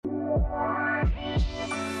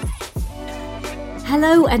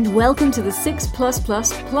Hello and welcome to the 6 Plus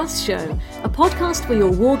show, a podcast for your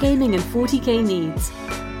wargaming and 40k needs.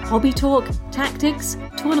 Hobby talk, tactics,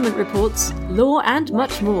 tournament reports, lore and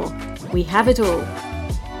much more. We have it all.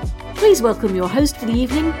 Please welcome your host for the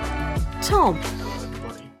evening, Tom. Hello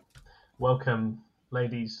everybody. Welcome,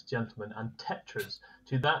 ladies, gentlemen and tetras,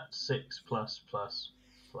 to that 6 Plus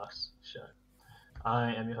show.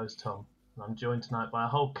 I am your host Tom, and I'm joined tonight by a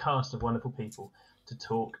whole cast of wonderful people to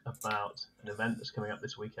talk about an event that's coming up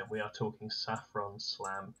this weekend. We are talking Saffron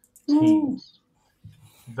Slam teams.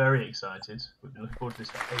 Very excited. We've been looking forward to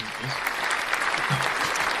this for ages.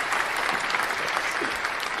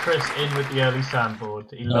 Chris in with the early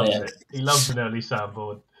soundboard. He loves it. He loves an early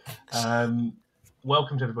soundboard.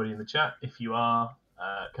 Welcome to everybody in the chat. If you are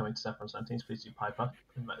coming to Saffron Slam teams, please do pipe up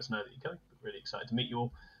and let us know that you're coming. We're really excited to meet you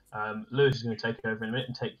all. Lewis is going to take over in a minute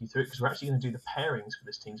and take you through it, because we're actually going to do the pairings for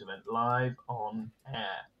this team's event live on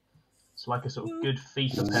air. It's like a sort of good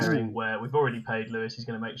FIFA pairing where we've already paid Lewis. He's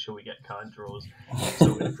going to make sure we get kind draws. So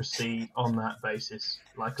we're going to proceed on that basis,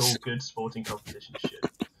 like all good sporting competitions should.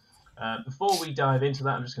 Before we dive into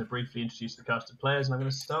that, I'm just going to briefly introduce the cast of players, and I'm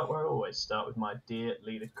going to start where I always start, with my dear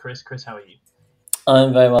leader, Chris. Chris, how are you?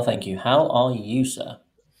 I'm very well, thank you. How are you, sir?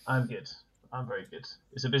 I'm good. I'm very good.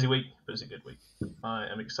 It's a busy week, but it's a good week. I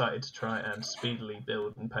am excited to try and speedily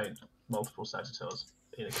build and paint multiple Sagittars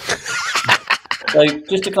in a couple of days. So,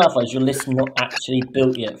 just to clarify, is your list not actually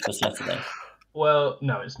built yet for Saturday? Well,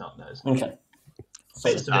 no, it's not. No, it's not. Okay.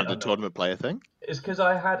 It's a tournament player thing. It's because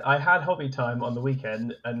I had hobby time on the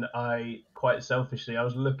weekend, and I quite selfishly I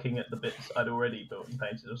was looking at the bits I'd already built and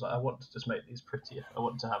painted. I was like, I want to just make these prettier. I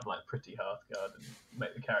want to have like pretty Hearthguard and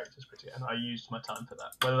make the characters prettier, and I used my time for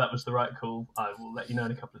that. Whether that was the right call, I will let you know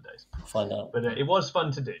in a couple of days. Find out. But it was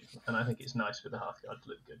fun to do, and I think it's nice for the Hearthguard to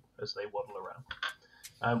look good as they waddle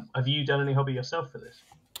around. Have you done any hobby yourself for this?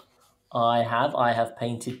 I have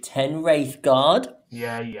painted 10 Wraithguard.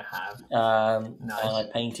 Yeah, you have. Nice. And I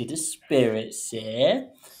painted a Spirit Seer,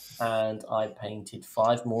 and I painted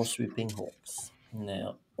 5 more Swooping Hawks.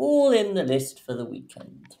 Now, all in the list for the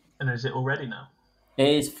weekend. And is it all ready now? It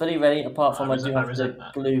is fully ready, apart from I do have to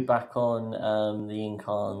that. glue back on the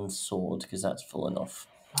Incarn sword, because that's fallen off,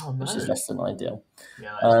 which is less than ideal.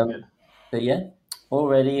 Yeah, that's good. But yeah, all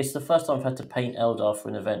ready. It's the first time I've had to paint Eldar for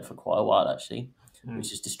an event for quite a while, actually.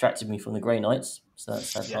 Which has distracted me from the Grey Knights, so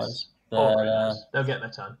that's sad times. But they'll get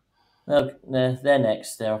their time. They're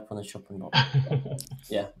next. They're up on the chopping block.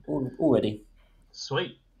 Yeah, all ready.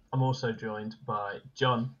 Sweet. I'm also joined by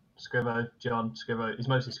John Scrivo. John Scrivo. He's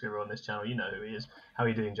mostly Scrivo on this channel. You know who he is. How are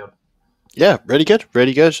you doing, John? Yeah, really good.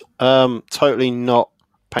 Totally not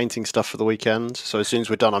painting stuff for the weekend. So as soon as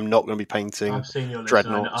we're done, I'm not going to be painting. I've seen your list.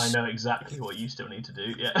 Dreadnoughts. I know exactly what you still need to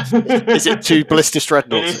do. Yeah. Is it 2 Ballistic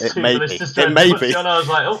Dreadnoughts? It may be. It may be. John, I was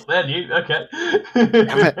like, oh, they're new. Okay.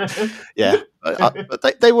 Yeah,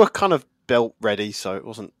 but they were kind of built ready, so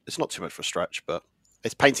it's not too much of a stretch, but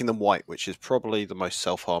it's painting them white, which is probably the most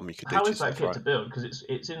self-harm you could do. How is that kit to build? Because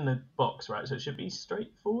it's in the box, right? So it should be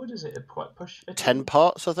straightforward. Is it quite push? 10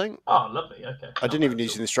 parts, I think. Oh, lovely. Okay. I didn't even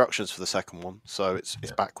use the instructions for the second one, so it's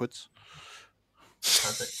backwards.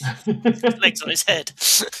 Perfect. Legs on his head.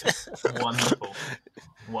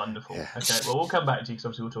 Wonderful. Yeah. Okay, well, we'll come back to you, because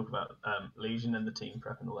obviously we'll talk about Legion and the team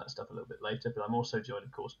prep and all that stuff a little bit later. But I'm also joined,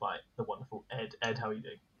 of course, by the wonderful Ed. Ed, how are you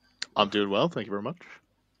doing? I'm doing well, thank you very much.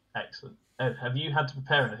 Excellent. Ed, have you had to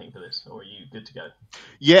prepare anything for this, or are you good to go?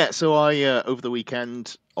 Yeah, so I over the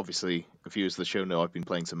weekend, obviously, if viewers of the show know, I've been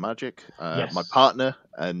playing some Magic. Yes. My partner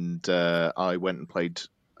and I went and played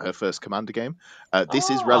her first Commander game. This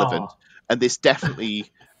is relevant, and this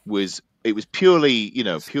definitely was. It was purely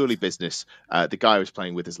business. The guy I was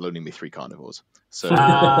playing with is loaning me 3 Carnivores, so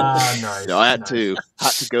nice, I had to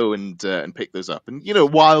go and pick those up. And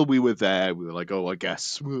while we were there, we were like, oh, I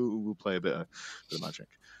guess we'll play a bit of Magic.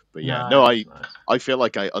 But yeah, nice. I feel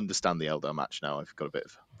like I understand the Eldar match now. I've got a bit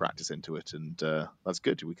of practice into it, and that's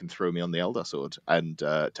good. We can throw me on the Eldar sword, and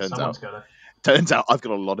turns out I've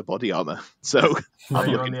got a lot of body armor, so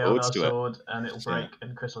I'm looking forward to sword, it. And it'll break,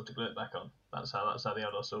 and Chris will have to glue it back on. That's how the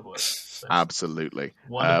Eldar sword works. So. Absolutely.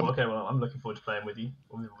 Wonderful. Okay, well, I'm looking forward to playing with you.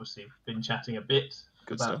 We've obviously been chatting a bit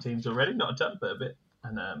about stuff. Teams already, not a ton, but a bit,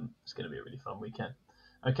 and it's going to be a really fun weekend.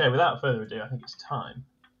 Okay, without further ado, I think it's time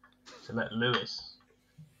to let Lewis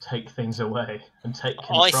take things away and take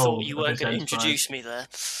control. I thought you weren't going to introduce me there.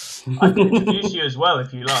 I can introduce you as well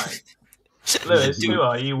if you like. Lewis, who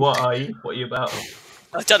are you? What are you? What are you about?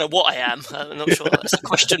 I don't know what I am. I'm not sure. That's a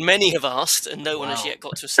question many have asked, and no one has yet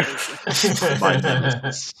got to a solution.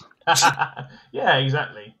 Yeah,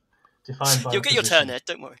 exactly. Defined by You'll get your turn, Ed.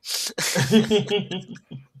 Don't worry.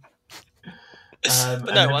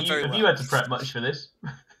 But no, I'm very have well. you had to prep much for this?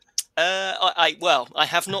 I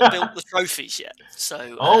have not built the trophies yet,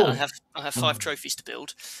 so I have 5 trophies to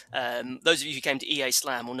build. Those of you who came to EA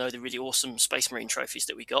Slam will know the really awesome Space Marine trophies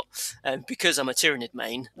that we got. Because I'm a Tyranid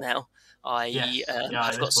main now,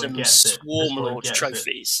 I've got some Swarmlord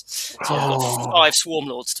trophies. So I've got 5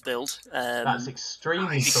 Swarmlords to build. That's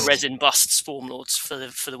extremely big cool. resin bust Swarmlords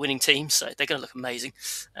for the winning team, so they're going to look amazing.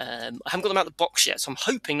 I haven't got them out of the box yet, so I'm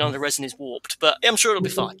hoping none of the resin is warped, but I'm sure it'll be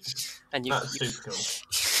fine. And That's super cool.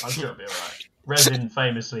 I'm sure it'll be alright. Resin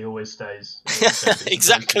famously always stays.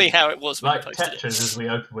 Exactly how it was when like you posted Tetras, as we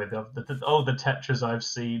opened with. All the Tetras I've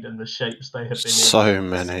seen and the shapes they have been so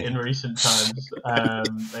many in recent times,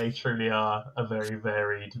 they truly are a very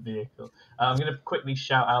varied vehicle. I'm going to quickly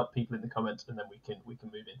shout out people in the comments, and then we can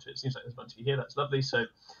move into it. Seems like there's a bunch of you here. That's lovely. So,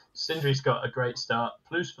 Sindri's got a great start.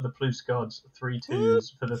 Plus for the Plus gods,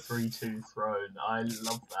 3-2s for the 3-2 throne. I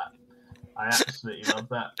love that. I absolutely love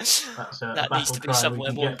that. That's a battle cry we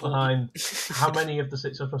can get behind. How many of the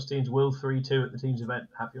 6+ teams will 3-2 at the team's event?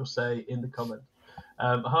 Have your say in the comment.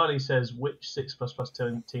 Harley says, which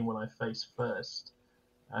 6++ team will I face first?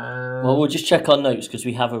 Well, we'll just check our notes because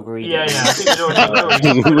we have agreed. Yeah. I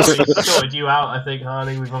think we've already sorted you out, I think,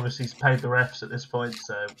 Harley. We've obviously paid the refs at this point,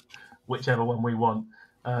 so whichever one we want.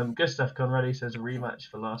 Gustav Conradi says a rematch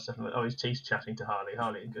for last 7 minutes. Oh, he's chatting to Harley.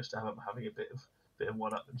 Harley and Gustav are having a bit of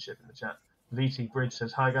one-upmanship in the chat. VT Bridge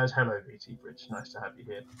says, hi guys, hello VT Bridge, nice to have you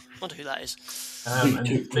here. I wonder who that is.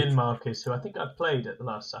 And Finn Marcus, who I think I played at the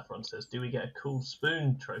last Saffron, says, do we get a cool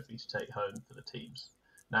spoon trophy to take home for the teams?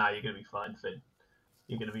 Nah, you're going to be fine, Finn.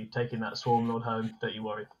 You're going to be taking that Swarmlord home, don't you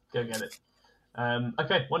worry. Go get it.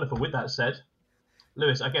 Okay, wonderful. With that said,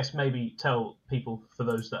 Lewis, I guess maybe tell people, for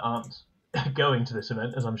those that aren't going to this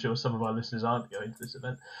event, as I'm sure some of our listeners aren't going to this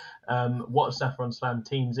event, what Saffron Slam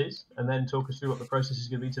Teams is, and then talk us through what the process is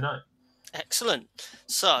going to be tonight. Excellent.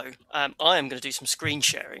 So I am going to do some screen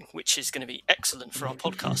sharing, which is going to be excellent for our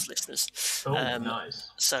podcast listeners. Oh,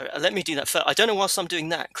 nice. So let me do that first. I don't know whilst I'm doing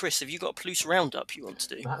that. Chris, have you got a Plus Roundup you want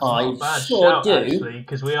to do? That's not a bad shout, actually,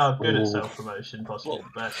 because we are good at self-promotion, possibly the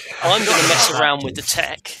best. I'm going to mess around with the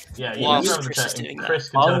tech whilst Chris is doing that.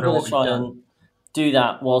 I'm going to try and do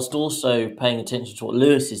that whilst also paying attention to what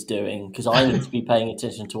Lewis is doing, because I need to be paying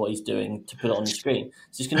attention to what he's doing to put it on the screen.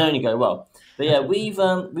 So this can only go well. But yeah, we've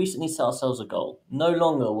recently set ourselves a goal. No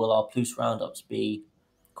longer will our Plus Roundups be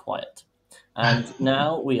quiet. And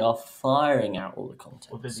now we are firing out all the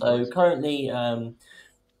content. So currently,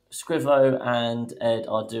 Scrivo and Ed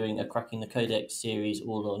are doing a Cracking the Codex series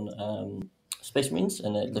all on Space Marines,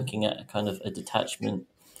 and they're looking at kind of a detachment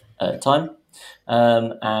time.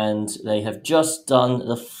 And they have just done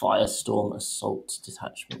the Firestorm Assault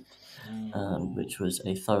detachment, which was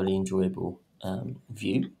a thoroughly enjoyable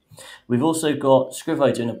view. We've also got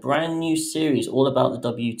Scrivo doing a brand new series all about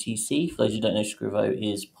the WTC. For those who don't know, Scrivo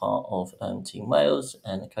is part of Team Wales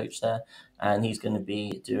and a coach there, and he's going to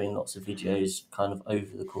be doing lots of videos kind of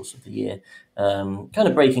over the course of the year, kind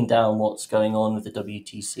of breaking down what's going on with the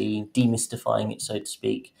WTC, demystifying it, so to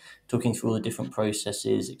speak, talking through all the different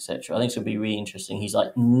processes, etc. I think it's going to be really interesting. He's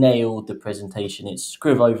like nailed the presentation. It's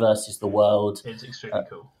Scrivo versus the world. It's extremely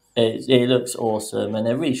cool. It looks awesome, and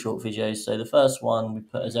they're really short videos. So the first one we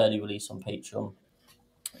put as early release on Patreon.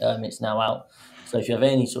 It's now out. So if you have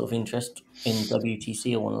any sort of interest in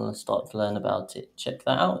WTC or want to start to learn about it, check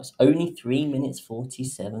that out. It's only 3 minutes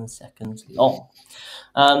 47 seconds long.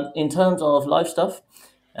 In terms of live stuff,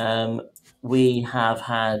 we have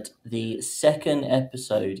had the second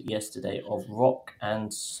episode yesterday of Rock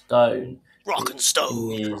and Stone. Rock and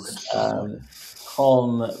Stone. Is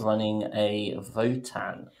Tom running a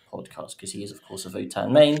Votan podcast, because he is, of course, a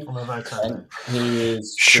Votan main. I'm a Votan main. He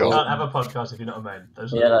is sure. You can't have a podcast if you're not a main.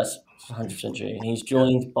 That's 100% true. He's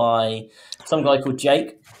joined by some guy called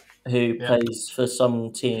Jake, who plays for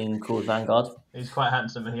some team called Vanguard. He's quite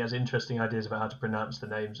handsome, and he has interesting ideas about how to pronounce the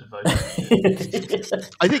names of Votan.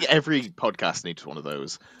 I think every podcast needs one of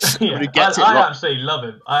those. I absolutely love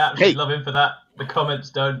him. I absolutely love him for that. The comments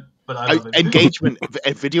don't. But I love it. Engagement,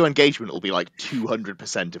 video engagement will be like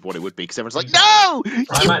 200% of what it would be, because everyone's like, "No, you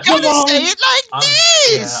gotta say it like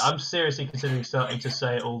this." Yeah, I'm seriously considering starting to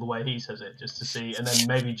say it all the way he says it, just to see, and then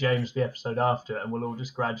maybe James the episode after, and we'll all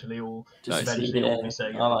just gradually eventually all be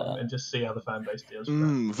saying it, and just see how the fan base deals with that.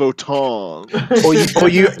 Votan. or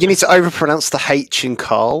you need to overpronounce the H in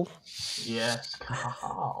Carl. Yes,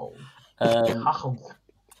 Carl.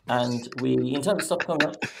 And in terms of stuff coming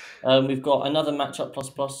up, we've got another matchup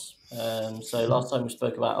plus. So last time we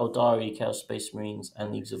spoke about Eldari, Chaos Space Marines,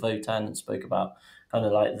 and Leagues of Votan, and spoke about kind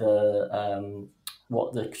of like the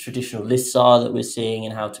what the traditional lists are that we're seeing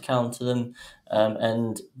and how to counter them.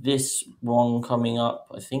 And this one coming up,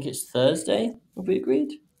 I think it's Thursday. Have we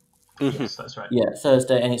agreed? Yes, that's right. Yeah,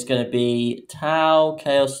 Thursday, and it's going to be Tau,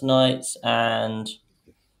 Chaos Knights, and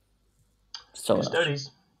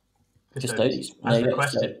Custodes. As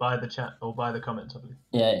requested by the chat or by the comments, I believe.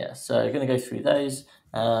 Yeah. So we're going to go through those,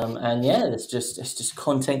 and it's just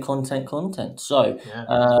content. So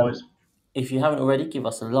if you haven't already, give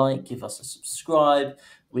us a like, give us a subscribe.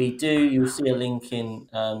 You'll see a link in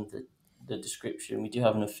the description. We do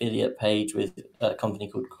have an affiliate page with a company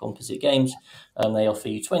called Composite Games. They offer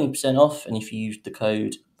you 20% off, and if you use the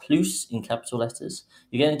code PLUS in capital letters,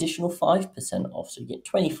 you get an additional 5% off. So you get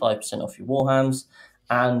 25% off your Warhams.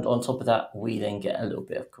 And on top of that, we then get a little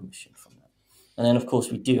bit of commission from that. And then, of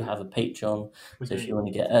course, we do have a Patreon. If you want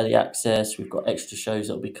to get early access, we've got extra shows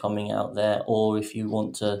that will be coming out there. Or if you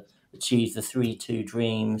want to achieve the 3-2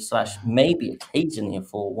 dream / maybe occasionally a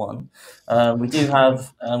 4-1, we do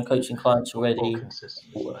have coaching clients already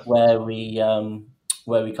where we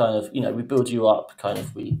kind of, we build you up. Kind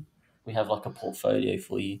of, we have like a portfolio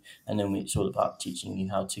for you, and then it's all about teaching you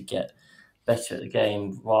how to get better at the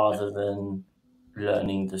game rather than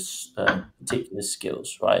learning the particular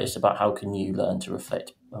skills, right? It's about how can you learn to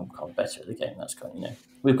reflect and become better at the game. That's kind of,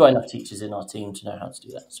 we've got enough teachers in our team to know how to do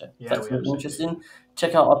that. So if that's interesting,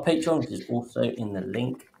 check out our Patreon, which is also in the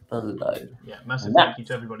link below. Yeah, massive thank you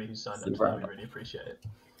to everybody who's signed up. We really appreciate it.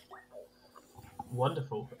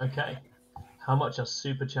 Wonderful. Okay. How much are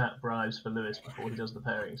super chat bribes for Lewis before he does the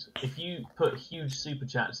pairings? If you put huge super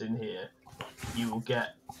chats in here, you will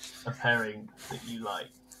get a pairing that you like.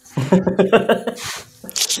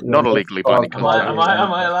 Not a legally binding contract. Am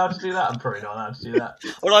I allowed to do that? I'm probably not allowed to do that.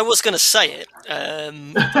 Well, I was going to say it. The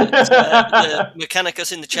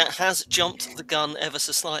Mechanicus in the chat has jumped the gun ever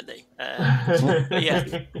so slightly. But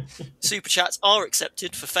yeah, super chats are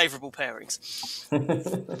accepted for favourable pairings.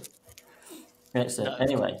 Excellent. No.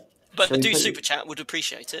 Anyway. But the super chat would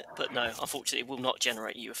appreciate it, but no, unfortunately, it will not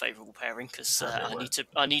generate you a favourable pairing because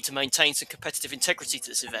I need to maintain some competitive integrity to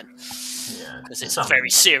this event. Yeah, because it's a very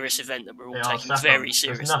serious event that we're all taking very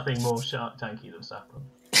seriously. There's nothing more shark tanky than Saffron.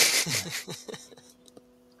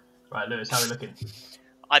 Right, Lewis, how are we looking?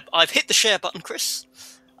 I've hit the share button, Chris.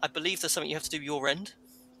 I believe there's something you have to do your end.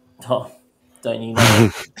 Oh, don't you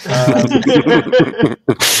know?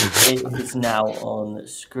 It's now on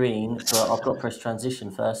screen, but I've got to press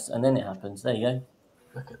transition first, and then it happens. There you go.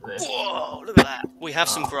 Look at this. Whoa, look at that. We have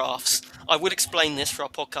some graphs. I would explain this for our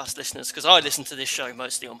podcast listeners, because I listen to this show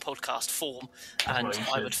mostly on podcast form, and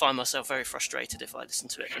I would find myself very frustrated if I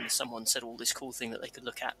listened to it and someone said all this cool thing that they could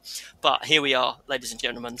look at. But here we are, ladies and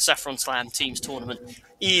gentlemen. Saffron Slam Teams Tournament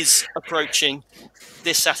is approaching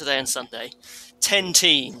this Saturday and Sunday. 10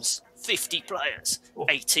 teams. 50 players,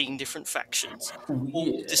 18 different factions,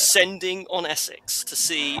 all descending on Essex to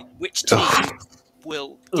see which team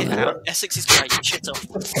will get out. Essex is great, shit off.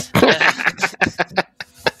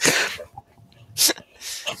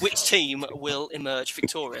 Which team will emerge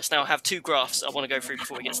victorious? Now, I have two graphs I want to go through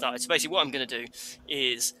before we get started. So basically what I'm going to do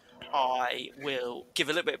is I will give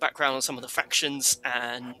a little bit of background on some of the factions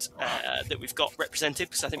and that we've got represented,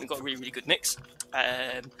 because I think we've got a really, really good mix.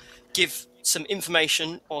 Give some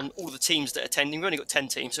information on all the teams that are attending. We've only got 10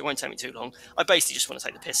 teams, so it won't take me too long. I basically just want to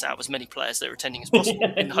take the piss out of as many players that are attending as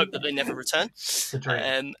possible in the hope that they never return.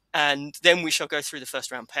 And then we shall go through the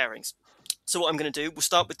first round pairings. So what I'm going to do, we'll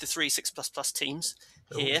start with the 3 6++ teams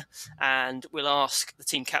here, and we'll ask the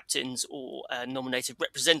team captains or nominated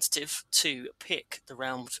representative to pick the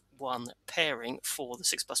round 1 pairing for the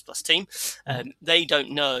 6++ team. They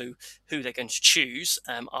don't know who they're going to choose.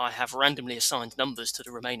 I have randomly assigned numbers to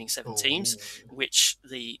the remaining 7 teams, which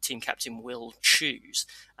the team captain will choose,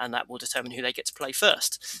 and that will determine who they get to play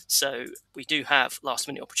first. So we do have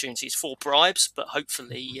last-minute opportunities for bribes, but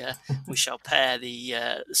hopefully we shall pair the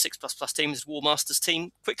 6++ team as War Masters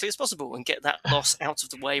team quickly as possible and get that loss out of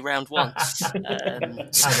the way round 1.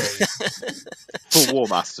 For War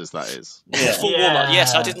Masters, that is. Yeah. For War Masters,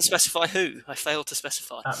 yes, I didn't specify who. I failed to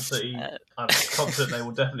specify. Absolutely. I'm confident they will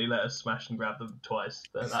definitely let us smash and grab them twice.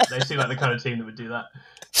 They seem like the kind of team that would do that.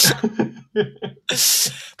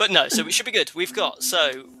 But no, so we should be good. We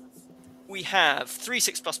have 3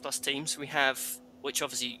 6++ teams. We have, which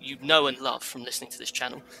obviously you know and love from listening to this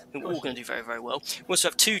channel. We're all going to do very, very well. We also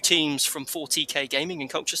have 2 teams from 4TK Gaming in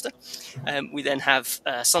Colchester. We then have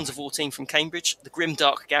Sons of War team from Cambridge, the Grim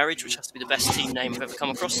Dark Garage, which has to be the best team name I've ever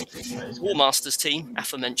come across, War Masters team,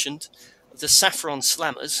 aforementioned, the Saffron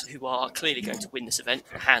Slammers, who are clearly going to win this event,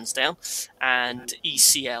 hands down, and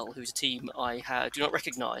ECL, who's a team I do not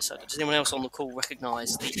recognise. So does anyone else on the call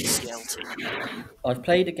recognise the ECL team? I've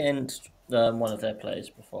played against one of their players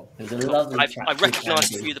before. It was a lovely chat. I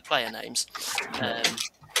recognised a few of the player names.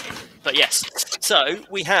 But yes, so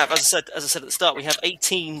we have, as I said at the start, we have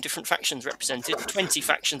 18 different factions represented, 20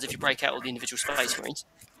 factions if you break out all the individual Space Marines,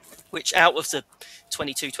 which out of the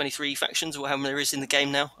 22, 23 factions, or how many there is in the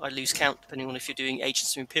game now, I lose count depending on if you're doing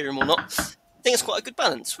Agents of Imperium or not. I think it's quite a good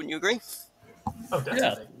balance, wouldn't you agree? Oh, definitely.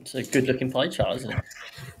 Yeah, it's a good-looking pie chart, isn't it?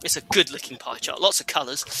 It's a good-looking pie chart, lots of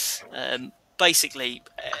colours. Basically,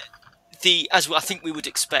 as I think we would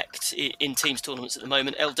expect in teams tournaments at the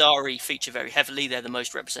moment, Eldari feature very heavily. They're the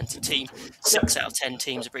most represented team. 6 out of 10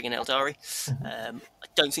 teams are bringing Eldari. I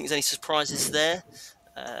don't think there's any surprises there.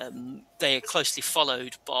 They are closely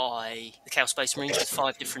followed by the Chaos Space Marines, with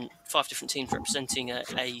five different teams representing a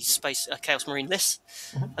Chaos Marine list.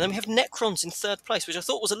 And then we have Necrons in third place, which I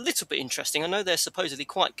thought was a little bit interesting. I know they're supposedly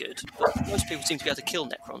quite good, but most people seem to be able to kill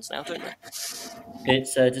Necrons now, don't they?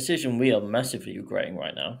 It's a decision we are massively regretting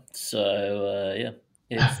right now. So yeah,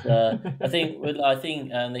 it's. I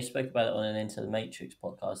think they spoke about it on an Into the Matrix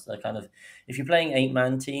podcast. They're kind of, if you're playing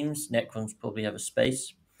 8-man teams, Necrons probably have a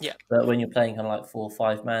space. Yeah. But when you're playing kind of like 4 or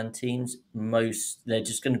 5-man teams, they're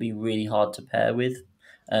just going to be really hard to pair with.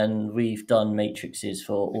 And we've done matrices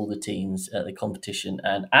for all the teams at the competition,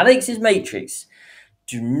 and Alex's matrix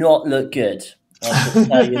do not look good. I can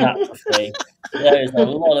tell you that for free. There is a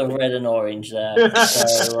lot of red and orange there.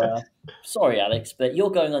 So sorry, Alex, but you're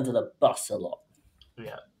going under the bus a lot.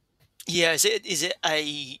 Yeah. Yeah, is it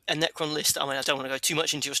a Necron list? I mean, I don't want to go too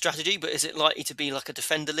much into your strategy, but is it likely to be like a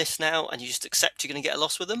defender list now, and you just accept you're going to get a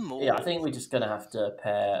loss with them? Or? Yeah, I think we're just going to have to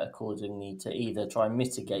pair accordingly to either try and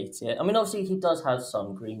mitigate it. I mean, obviously he does have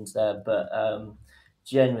some greens there, but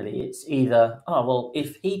generally it's either,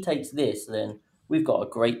 if he takes this, then we've got a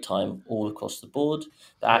great time all across the board.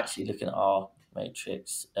 But actually looking at our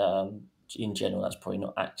matrix, in general, that's probably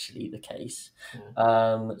not actually the case.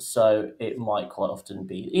 So it might quite often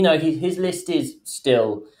be, his list is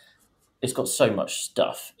still, it's got so much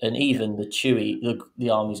stuff, and even the Chewie, the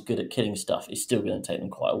army's good at killing stuff. It's still going to take them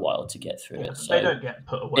quite a while to get through it. So they don't get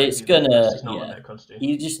put away. It's gonna,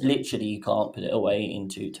 you just literally you can't put it away in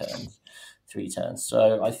 2 turns, 3 turns.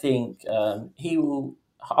 So I think he will.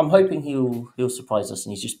 I'm hoping he'll surprise us,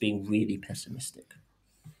 and he's just being really pessimistic.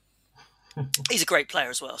 He's a great player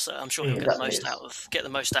as well, so I'm sure he'll get the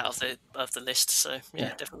most out of the list. So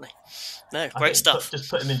yeah. Definitely. No, great stuff. Just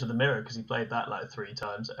put him into the mirror, because he played that like 3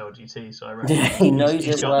 times at LGT. So I reckon he knows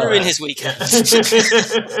it well. Ruin his weekend.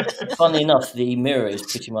 Funnily enough, the mirror is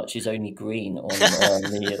pretty much his only green on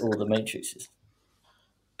all the matrices.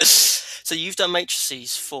 So you've done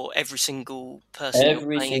matrices for every single person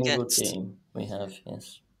every you're playing single against. Team we have,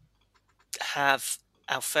 yes. Have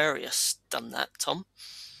Alfarius done that, Tom?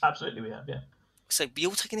 Absolutely, we have, yeah. So you're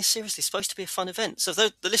all taking this seriously. It's supposed to be a fun event. So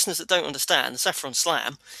the listeners that don't understand, the Saffron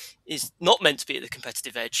Slam is not meant to be at the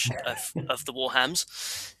competitive edge of the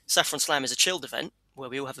Warhams. Saffron Slam is a chilled event where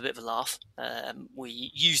we all have a bit of a laugh.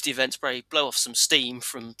 We use the event to blow off some steam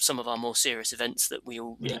from some of our more serious events that we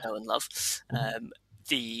all really know and love.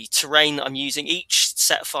 The terrain that I'm using, each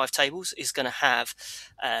set of 5 tables is going to have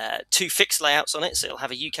 2 fixed layouts on it. So it'll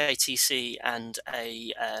have a UKTC and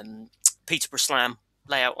a Peterborough Slam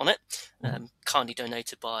layout on it, kindly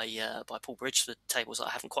donated by Paul Bridge for the tables that I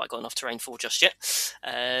haven't quite got enough terrain for just yet.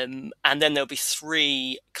 And then there'll be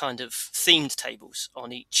 3 kind of themed tables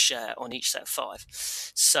on each set of 5.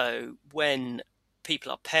 So when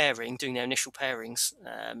people are doing their initial pairings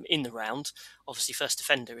in the round, obviously first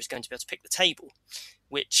defender is going to be able to pick the table,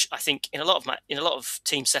 which I think in a lot of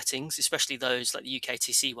team settings, especially those like the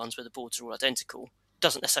UKTC ones where the boards are all identical,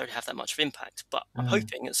 doesn't necessarily have that much of impact. But I'm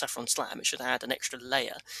hoping at Saffron Slam it should add an extra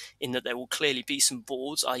layer, in that there will clearly be some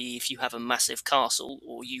boards, i.e. if you have a massive castle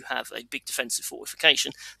or you have a big defensive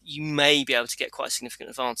fortification, you may be able to get quite a significant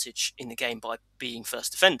advantage in the game by being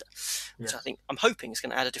first defender, which I'm hoping is going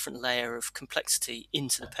to add a different layer of complexity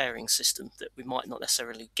into the pairing system that we might not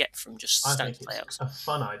necessarily get from just standard layouts. A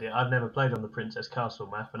fun idea. I've never played on the Princess Castle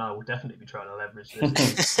map, and I will definitely be trying to leverage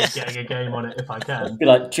this and getting a game on it if I can. Be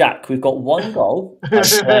like, Jack, we've got 1 goal. I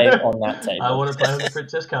play on that table. I want to play on the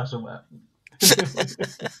Princess Castle map.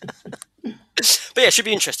 But yeah, it should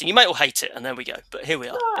be interesting. You might all hate it, and there we go. But here we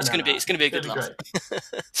are. It's going to be a good laugh.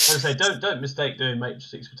 As I say, don't mistake doing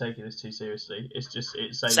matrices for taking this too seriously. It's just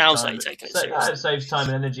it saves sounds time. Like taking it seriously. It saves time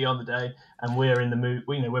and energy on the day, and we're in the mood.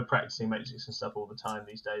 We're practicing matrices and stuff all the time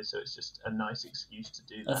these days, so it's just a nice excuse to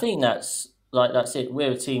do that. I think that's like that's it.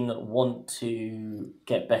 We're a team that want to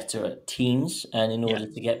get better at teams, and in order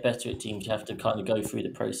to get better at teams, you have to kind of go through the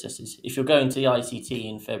processes. If you're going to the ICT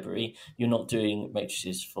in February, you're not doing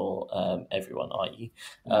matrices for everyone, are you?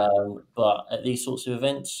 But at these sorts of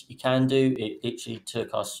events, you can do. It literally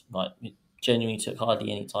took us it genuinely took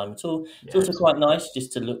hardly any time at all. It's also quite nice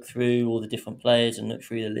just to look through all the different players and look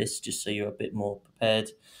through the list, just so you're a bit more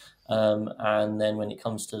prepared. And then when it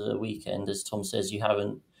comes to the weekend, as Tom says, you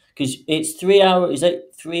haven't. Because it's 3 hour. Is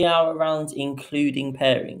it 3 hour rounds including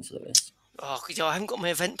pairings, Lewis? Oh, I haven't got my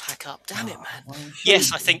event pack up. Damn it, man. Well,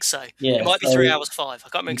 yes, I think so. Yeah, it might be 3 hours 5. I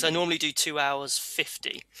can't remember because I normally do 2 hours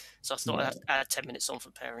 50. So I thought I'd add 10 minutes on for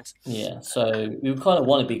pairings. Yeah, so you kind of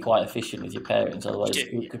want to be quite efficient with your pairings. Otherwise,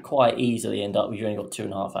 you could quite easily end up with you only got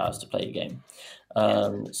 2.5 hours to play your game.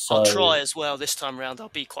 So I'll try as well this time around. I'll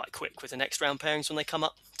be quite quick with the next round pairings when they come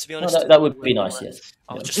up, to be honest. That would be nice, yes.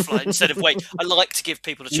 I'll just fly instead of wait. I like to give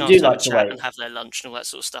people a chance to have a chat and have their lunch and all that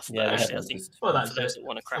sort of stuff. But actually, I think that's those that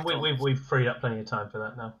want to crack on. We've freed up plenty of time for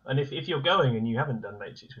that now. And if you're going and you haven't done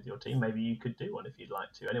matrix with your team, maybe you could do one if you'd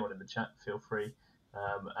like to. Anyone in the chat, feel free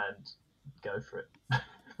and go for it.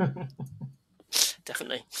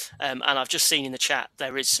 Definitely. And I've just seen in the chat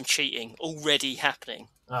there is some cheating already happening.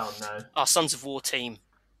 Oh no! Our Sons of War team,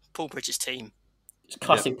 Paul Bridges' team, it's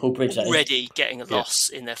classic Paul Bridges, already getting a loss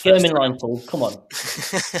in their first. Get him in line, Paul. Come on.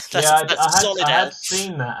 I had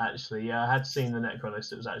seen that actually. Yeah, I had seen the Necron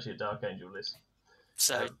list. It was actually a Dark Angel list.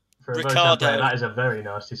 So for Ricardo, that is a very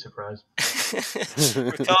nasty surprise.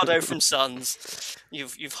 Ricardo from Sons,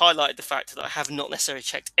 you've highlighted the fact that I have not necessarily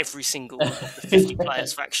checked every single of the 50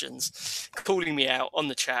 players' factions, calling me out on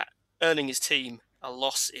the chat, earning his team a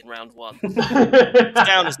loss in round 1.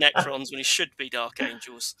 Down as Necrons when he should be Dark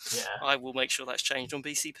Angels. Yeah. I will make sure that's changed on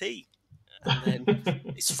BCP. And then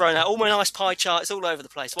it's thrown out all my nice pie charts all over the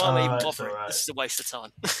place. Why am I even bothering? Right. This is a waste of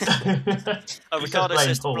time. Ricardo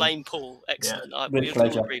says to blame Paul. Excellent. Yeah. We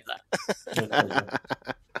all agree with that.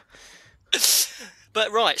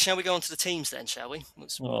 But right, shall we go on to the teams then, shall we?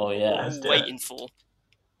 That's what we're waiting for.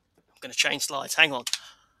 I'm going to change slides. Hang on.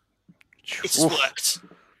 It's worked.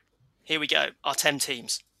 Here we go, our 10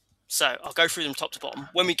 teams. So I'll go through them top to bottom.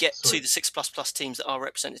 When we get to the 6++ teams that are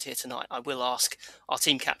represented here tonight, I will ask our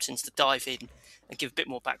team captains to dive in and give a bit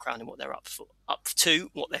more background in what they're up to,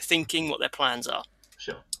 what they're thinking, what their plans are.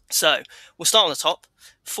 Sure. So we'll start on the top.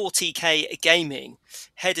 40k Gaming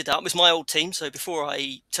headed up. It was my old team. So before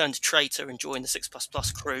I turned traitor and joined the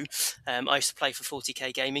 6++ crew, I used to play for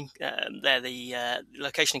 40k Gaming. They're the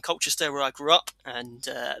location in Colchester where I grew up, and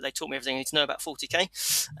they taught me everything I need to know about 40k.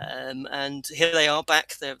 And here they are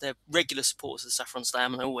back. They're regular supporters of the Saffron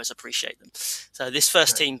Slam, and I always appreciate them. So this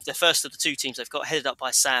first team, the first of the 2 teams they've got, headed up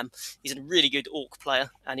by Sam. He's a really good orc player,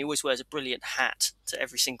 and he always wears a brilliant hat to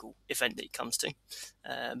every single event that he comes to.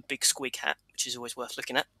 Big squig hat, which is always worth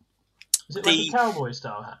looking at. Is it like a cowboy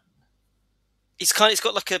style hat? It's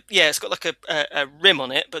got like a rim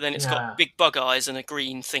on it, but then it's got big bug eyes and a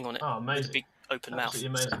green thing on it. Oh, amazing! With a big open Absolutely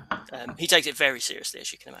mouth. Amazing. He takes it very seriously,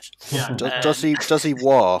 as you can imagine. Yeah. Does he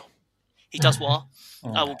war? He does war.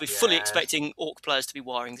 I will be fully expecting orc players to be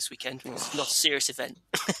warring this weekend because it's not a serious event.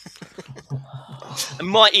 I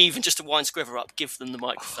might even, just to wind Scriver up, give them the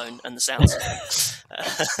microphone and the sound system.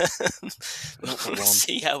 We'll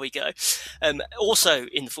see how we go. Also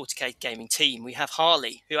in the 40k Gaming team, we have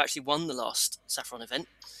Harley, who actually won the last Saffron event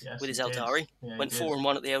with his Eldari. Went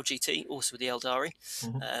 4-1 at the LGT, also with the Eldari.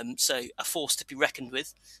 Mm-hmm. So a force to be reckoned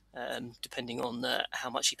with, depending on how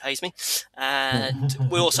much he pays me. And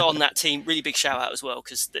we're also on that team. Really big shout out as well,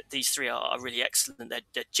 because these 3 are really excellent.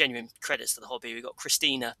 They're genuine credits to the hobby. We've got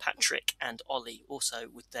Christina, Patrick, and Ollie, also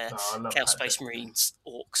with their Chaos Space Marines,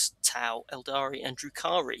 Orcs, Tau, Eldari, and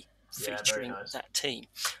Drukari featuring that team.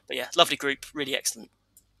 But yeah, lovely group, really excellent.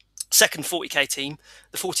 Second 40k team,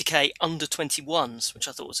 the 40k under 21s, which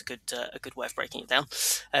I thought was a good way of breaking it down.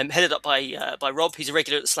 Headed up by Rob. He's a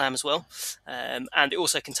regular at the Slam as well, and it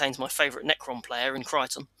also contains my favourite Necron player in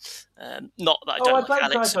Crichton. Not that I don't like played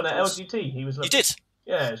Alex. Crichton at LGT. He was lovely. You did?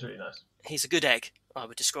 Yeah, it was really nice. He's a good egg, I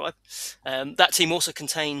would describe. That team also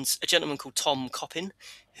contains a gentleman called Tom Coppin,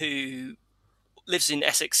 who lives in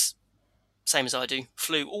Essex, same as I do,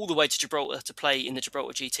 flew all the way to Gibraltar to play in the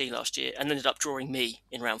Gibraltar GT last year and ended up drawing me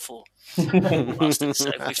in round 4. So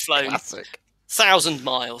we've flown 1,000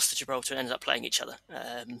 miles to Gibraltar and ended up playing each other.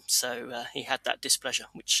 So he had that displeasure,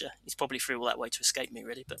 which he's probably flew all that way to escape me,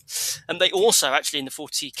 really. But they also, actually, in the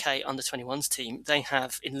 40k under 21s team, they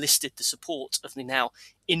have enlisted the support of the now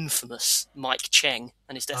infamous Mike Cheng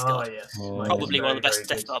and his Death Guard. Yes. Probably one of the best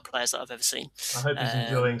Death Guard players that I've ever seen. I hope he's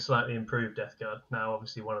enjoying slightly improved Death Guard. Now,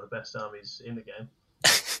 obviously, one of the best armies in the game.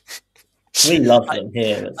 We love them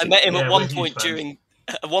here. I met him at one point during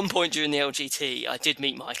the LGT. I did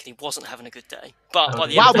meet Mike, and he wasn't having a good day. But by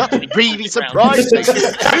the wow, end of that's really surprising. Who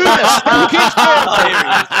the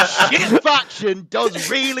Shit faction does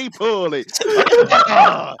really poorly.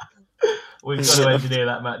 We've got to engineer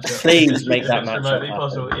that matchup. Please make that matchup remotely happen.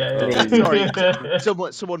 possible. Yeah.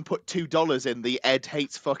 Sorry, someone put $2 in the Ed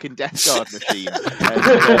hates fucking Death Guard machine.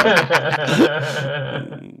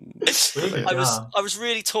 I was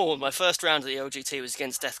really torn. My first round of the LGT was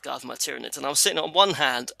against Death Guard and my Tyranids, and I was sitting on one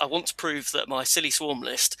hand, I want to prove that my silly swarm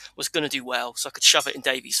list was going to do well, so I could shove it in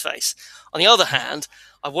Davey's face. On the other hand,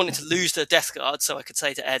 I wanted to lose to Death Guard, so I could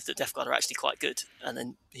say to Ed that Death Guard are actually quite good, and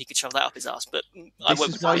then he could shove that up his ass. But I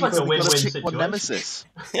went with why you've like a win-win got to pick situation. one nemesis.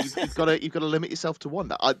 You've got to limit yourself to one.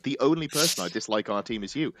 The only person I dislike on our team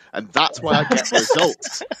is you, and that's why I get the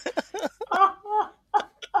results.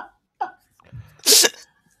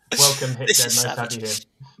 Welcome, Hit Dead. Nice to have you here.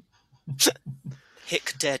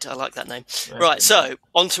 Hick Dead, I like that name. Right, so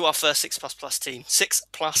on to our first 6++ team,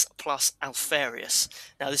 6++ Alfarius.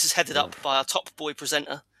 Now this is headed up by our top boy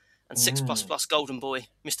presenter and 6++ golden boy,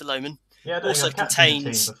 Mr. Lohman. Yeah, I don't think I've captained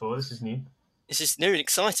the team before. This is new. This is new and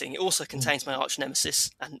exciting. It also contains my arch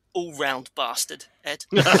nemesis and all-round bastard, Ed.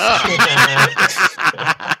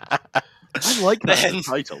 I like that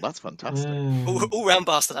title. That's fantastic. All-round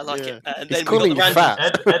bastard, I like it. He's then calling you fat.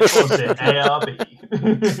 Ed calls it ARB.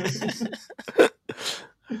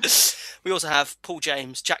 We also have Paul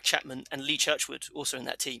James, Jack Chapman, and Lee Churchwood also in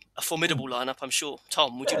that team. A formidable lineup, I'm sure.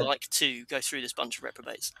 Tom, would you like to go through this bunch of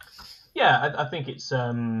reprobates? Yeah, I think it's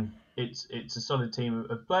a solid team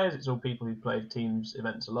of players. It's all people who've played teams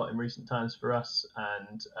events a lot in recent times for us,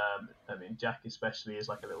 and I mean Jack especially is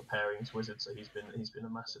like a little pairings wizard, so he's been a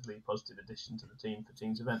massively positive addition to the team for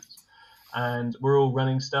teams events, and we're all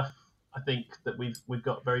running stuff. I think that we've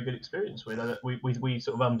got very good experience with. We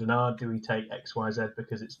sort of ummed and ahed, do we take XYZ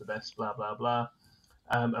because it's the best, blah blah blah,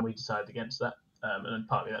 and we decided against that. And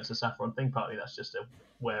partly that's a Saffron thing, partly that's just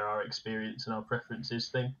where our experience and our preferences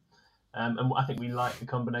thing. And I think we like the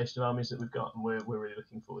combination of armies that we've got, and we're really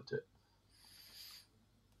looking forward to it.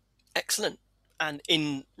 Excellent. And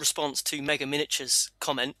in response to Mega Miniature's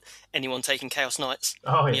comment, anyone taking Chaos Knights?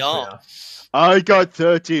 Oh, yes, we are. I got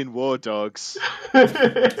 13 War Dogs.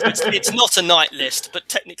 It's not a knight list, but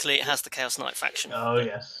technically it has the Chaos Knight faction. Oh,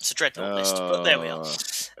 yes. It's a Dreadnought list, but there we are.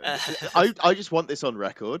 I just want this on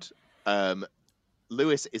record.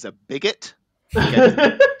 Lewis is a bigot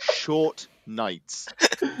against short knights.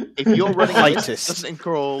 If you're running a list that doesn't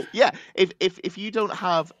encrawl, if you don't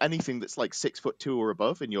have anything that's like 6'2" or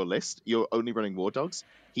above in your list, you're only running War Dogs.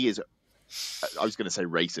 He is. I was going to say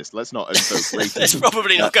racist. Let's not invoke racism. Let's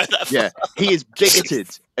probably not go that far. Yeah, he is bigoted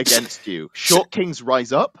against you. Short kings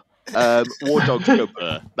rise up. War Dogs go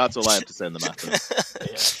burr. That's all I have to say on the matter.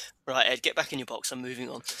 Yeah. Right, Ed, get back in your box. I'm moving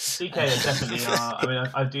on. CK definitely are. I mean,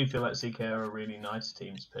 I do feel like CK are a really nice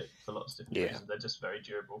team to pick for lots of different reasons. They're just very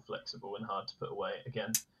durable, flexible, and hard to put away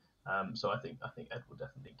again. So I think Ed will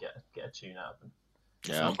definitely get a tune out of them.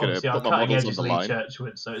 Yeah, I'm going to put my models on the line.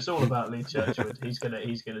 Churchwood, so it's all about Lee Churchwood. He's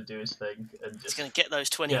gonna do his thing and just he's gonna get those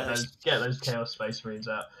 20-0s. Get those Chaos Space Marines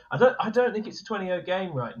out. I don't think it's a 20-0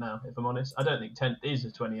 game right now. If I'm honest, I don't think 10th is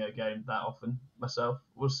a 20-0 game that often myself.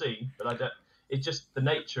 We'll see, but I don't. It's just the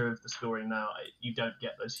nature of the scoring now. You don't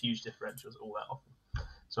get those huge differentials all that often.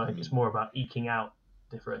 So I think it's more about eking out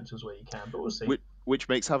differentials where you can, but we'll see. Which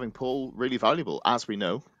makes having Paul really valuable. As we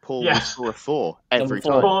know, Paul will score a 4 every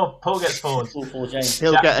time. Paul gets 4s. Paul James.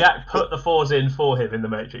 Jack put the 4s in for him in the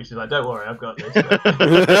Matrix. He's like, don't worry, I've got this.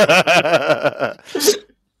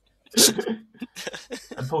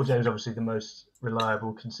 And Paul James, obviously the most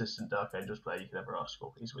reliable, consistent Dark Angels player you could ever ask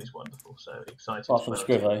for. He's wonderful. So excited. Apart from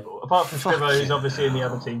Scrivo. Apart from Scrivo, who's obviously in the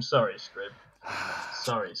other team. Sorry, Scrib.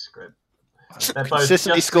 They're both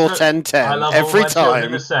consistently score 10-10 every time. They're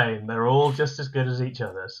the same. They're all just as good as each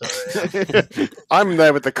other. Sorry. I'm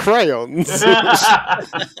there with the crayons.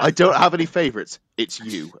 I don't have any favourites. It's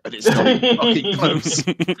you, and it's not fucking close.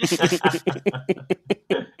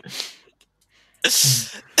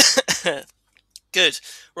 Good.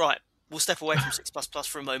 Right. We'll step away from 6++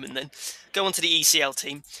 for a moment then. Go on to the ECL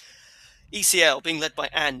team. ECL, being led by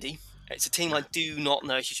Andy, it's a team I do not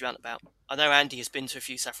know a huge amount about. I know Andy has been to a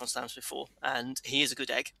few Saffron slams before, and he is a good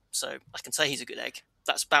egg, so I can say he's a good egg.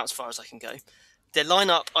 That's about as far as I can go. Their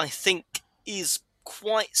lineup, I think, is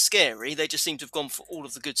quite scary. They just seem to have gone for all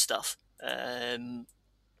of the good stuff.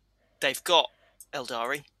 They've got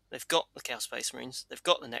Eldari, they've got the Chaos Space Marines, they've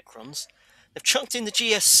got the Necrons, they've chucked in the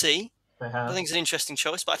GSC. I think it's an interesting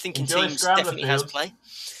choice, but I think in teams definitely has play.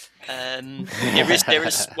 There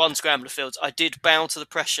is one Scrambler Fields. I did bow to the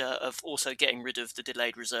pressure of also getting rid of the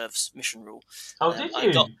delayed reserves mission rule. Oh, did you?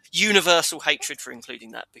 I got universal hatred for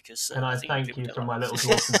including that because. And I thank you from my little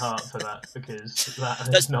dwarven heart for that, because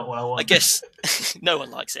that's not what I want. I guess no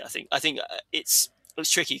one likes it. I think it's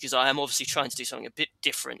tricky because I am obviously trying to do something a bit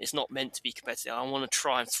different. It's not meant to be competitive. I want to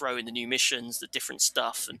try and throw in the new missions, the different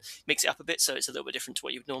stuff, and mix it up a bit so it's a little bit different to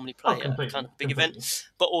what you would normally play at a kind of big event.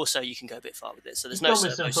 But also you can go a bit far with it. So there's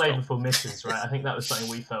with some flavourful missions, right? I think that was something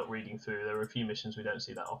we felt reading through. There were a few missions we don't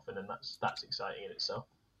see that often, and that's exciting in itself.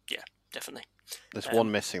 Yeah, definitely. There's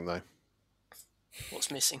one missing though. What's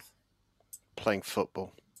missing? Playing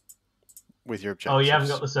football. With your objectives. Oh, you haven't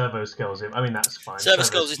got the servo skills in. I mean, that's fine. Servo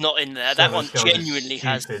skills is not in there. That one genuinely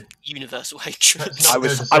has universal hatred. I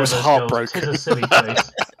was heartbroken. It's a silly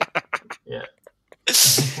place. Yeah.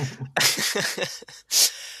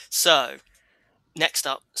 So, next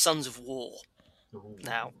up, Sons of War. Ooh.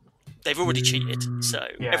 Now, they've already cheated, so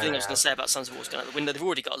everything I was going to say about Sons of War is going out the window. They've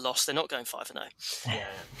already got a loss. They're not going 5-0. Yeah.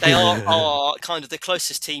 They are kind of the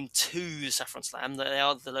closest team to the Saffron Slam. They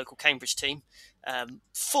are the local Cambridge team.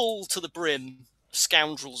 Full to the brim,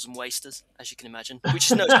 scoundrels and wasters, as you can imagine, which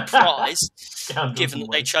is no surprise, given that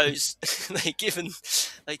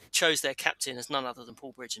they chose their captain as none other than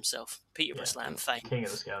Paul Bridge himself, Peterborough Slam fame, king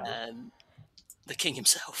of the scoundrels, the king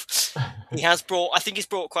himself. He's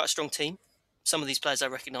brought quite a strong team. Some of these players I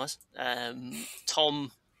recognise.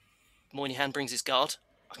 Tom Moynihan brings his guard.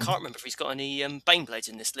 I can't remember if he's got any Baneblades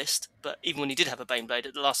in this list, but even when he did have a Baneblade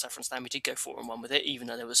at the last Saffron Slam, he did go 4-1 with it, even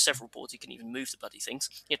though there were several boards he couldn't even move the bloody things.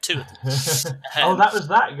 He had 2 of them. Oh, that was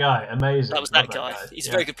that guy. Amazing. That was that guy. He's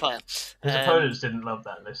a very good player. His opponents didn't love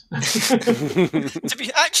that list.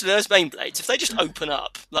 Actually, those Baneblades, if they just open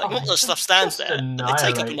up, like what the stuff stands there, and they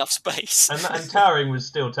take up enough space. And towering was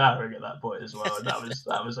still towering at that point as well, and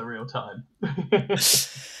that was a real time.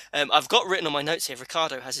 I've got written on my notes here,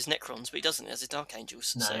 Ricardo has his Necrons, but he doesn't. He has his Dark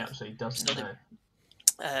Angels. No, he absolutely doesn't.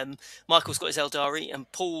 No. Michael's got his Eldari,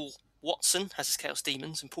 and Paul Watson has his Chaos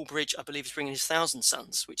Demons, and Paul Bridge, I believe, is bringing his Thousand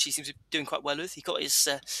Suns, which he seems to be doing quite well with. He got his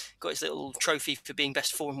little trophy for being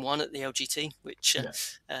best 4-1 at the LGT,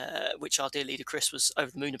 which our dear leader Chris was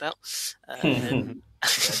over the moon about. I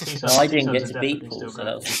didn't get to beat Paul, so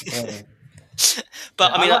that was disappointing.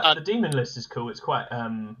 But I the demon list is cool. It's quite,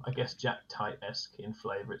 I guess, Jack Tight-esque in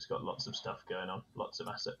flavour. It's got lots of stuff going on, lots of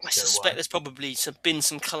assets. I suspect there's probably been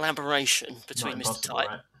some collaboration between Mr. Tight,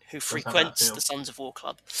 right? Who frequents the Sons of War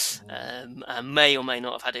Club, and may or may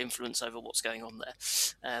not have had influence over what's going on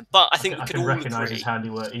there. But I think we could all recognise agree. His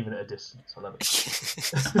handiwork even at a distance. I love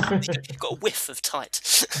it. You've got a whiff of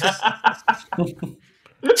Tight.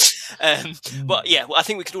 But yeah, I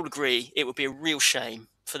think we could all agree it would be a real shame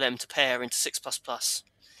for them to pair into 6++,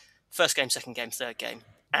 first game, second game, third game,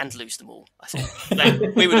 and lose them all. I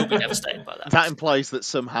think we would all be devastated by that. That implies that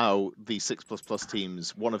somehow the 6++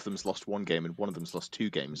 teams, one of them's lost 1 game and one of them's lost 2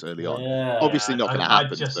 games early on. Obviously not going to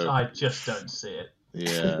happen. I just don't see it.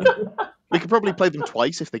 Yeah, we could probably play them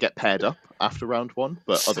twice if they get paired up after round 1,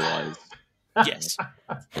 but otherwise. Yes,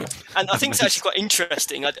 and I think it's actually quite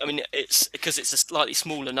interesting. I mean, it's because it's a slightly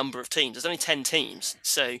smaller number of teams. There's only 10 teams,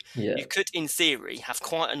 so you could, in theory, have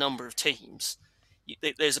quite a number of teams.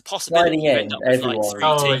 There's a possibility you end up with like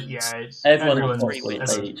 3 teams. Yeah, everyone's playing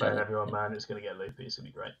everyone, man. It's going to get loopy. It's going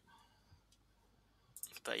to be great.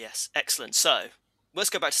 But yes, excellent. So let's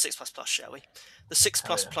go back to 6++, shall we? The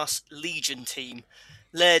 6++ Legion team,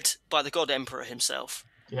 led by the God Emperor himself.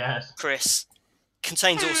 Yes, Chris.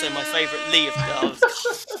 Contains also my favourite Lee of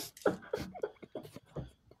Are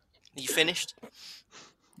you finished?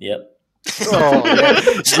 Yep. Oh,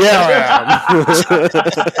 yeah, I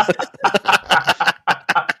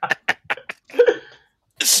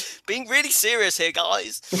am. Being really serious here,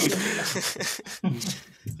 guys.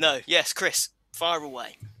 No, yes, Chris, fire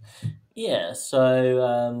away. Yeah,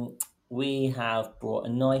 so we have brought a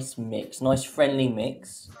nice friendly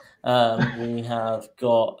mix. We have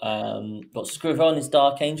got Scriver on his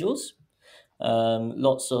Dark Angels.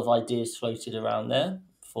 Lots of ideas floated around there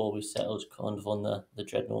before we settled kind of on the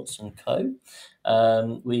Dreadnoughts and co.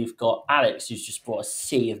 We've got Alex, who's just brought a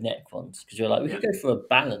sea of Necrons, because you're like, we could go for a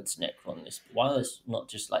balanced Necron list. Why let's not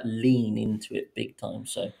just like lean into it big time?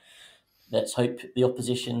 So let's hope the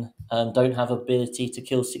opposition don't have ability to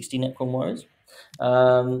kill 60 Necron warriors.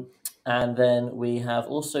 And then we have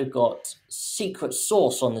also got secret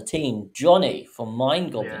source on the team, Johnny from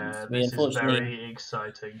Mind Goblins. Yeah, this is very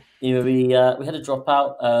exciting. We had a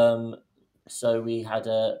dropout, so we had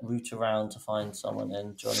a route around to find someone,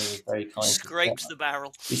 and Johnny was very kind. Scraped the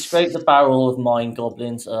barrel. We scraped the barrel of Mind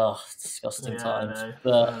Goblins. Oh, disgusting times.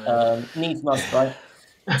 But needs must, right?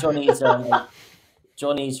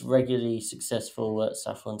 Johnny's regularly successful at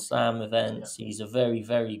Saffron Slam events. Yeah. He's a very,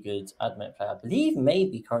 very good AdMech player. I believe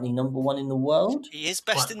maybe currently number 1 in the world. He is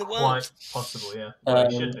best in the world. Quite possible, yeah. Well,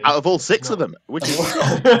 he should be. Out of all 6 of them, which is... Come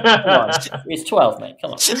on. It's 12, mate.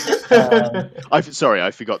 Come on. Sorry, I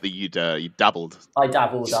forgot that you dabbled. I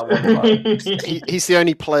dabbled at one time. He's the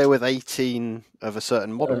only player with 18 of a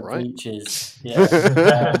certain model, right? Features, yeah.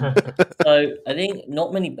 So I think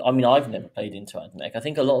not many. I mean, I've never played into AdMech. I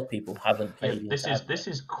think a lot of people haven't played. This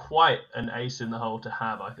is quite an ace in the hole to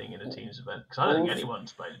have, I think, in a teams event, because I don't think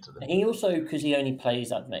anyone's played into them. He also, because he only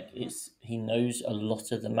plays AdMech, he knows a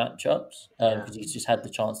lot of the matchups because he's just had the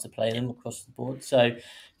chance to play them across the board. So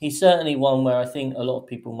he's certainly one where I think a lot of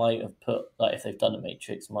people might have put, like if they've done a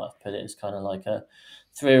matrix, might have put it as kind of like a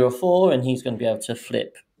 3 or 4, and he's going to be able to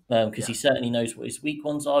flip. Because he certainly knows what his weak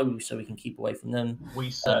ones are, so we can keep away from them.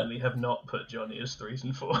 We certainly have not put Johnny as 3s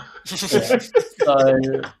and 4. So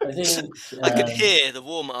I think I can hear the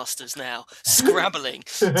War Masters now scrabbling.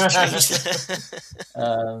 To change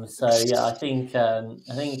so yeah, I think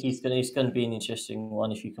he's going to be an interesting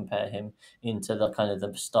one if you compare him into the kind of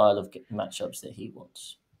the style of matchups that he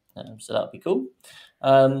wants. So that'd be cool.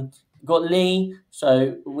 Got Lee,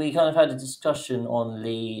 so we kind of had a discussion on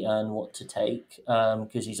Lee and what to take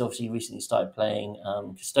because he's obviously recently started playing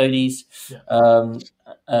Custodes. But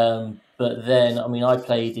then, I mean, I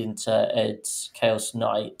played into Ed's Chaos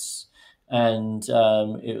Knights and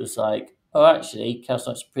it was like, oh, actually, Chaos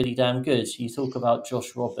Knights are pretty damn good. You talk about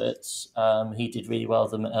Josh Roberts, he did really well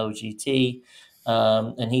with them at LGT.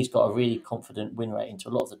 And he's got a really confident win rate into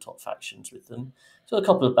a lot of the top factions with them. So a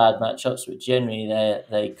couple of bad matchups, but generally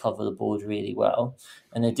they cover the board really well,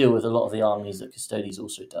 and they deal with a lot of the armies that Custodes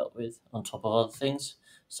also dealt with, on top of other things.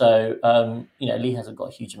 So Lee hasn't got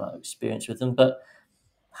a huge amount of experience with them, but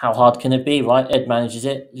how hard can it be, right? Ed manages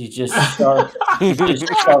it. You just shove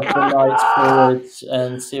the knights forwards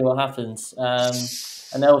and see what happens.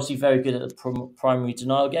 And they're obviously very good at the primary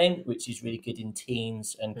denial game, which is really good in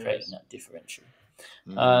teams and creating that differential.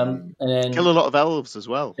 And then kill a lot of elves as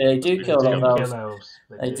well. They do kill a lot of elves.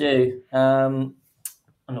 They do. I'm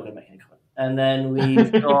not going to make any comment. And then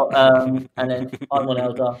we've got, and then I'm on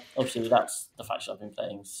Elder. Obviously, that's the faction I've been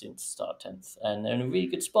playing since the start of 10th. And they're in a really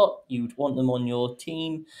good spot. You'd want them on your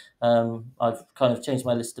team. I've kind of changed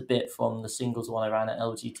my list a bit from the singles one I ran at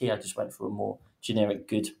LGT. I just went for a more generic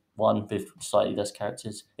good one with slightly less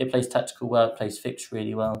characters. It plays tactical well, it plays fixed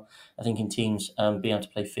really well. I think in teams, being able to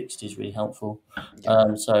play fixed is really helpful.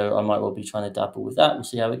 So I might well be trying to dabble with that. We'll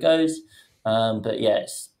see how it goes. But yeah,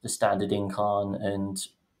 it's the standard Incarn and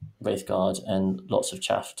Wraithguard and lots of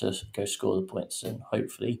chaff to go score the points and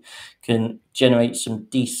hopefully can generate some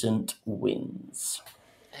decent wins.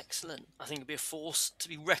 Excellent. I think it'll be a force to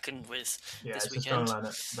be reckoned with this weekend. It's a strong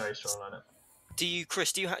lineup, very strong lineup.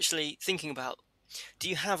 Chris, do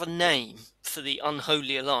you have a name for the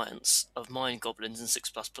unholy alliance of Mind Goblins and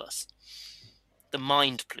 6++? The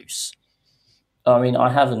Mind Plus. I mean,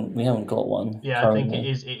 we haven't got one. Yeah, currently. I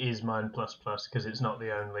think it is Mind plus because it's not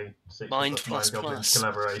the only 6++ Mind Goblins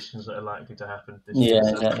collaborations that are likely to happen this year. So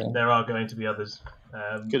exactly. There are going to be others.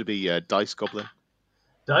 Could it be Dice Goblin?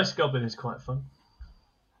 Dice Goblin is quite fun.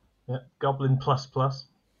 Yeah, Goblin plus.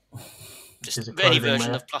 Just any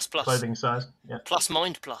version of plus. Clothing size. Yeah. Plus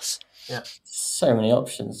Mind Plus. Yeah. So many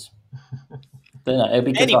options. But no, it'll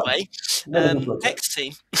be good. Anyway, next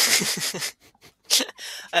team.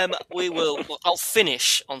 I'll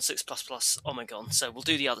finish on 6++ Omegon, so we'll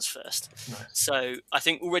do the others first. Nice. So I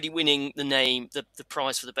think already winning the name, the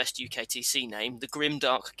prize for the best UKTC name, the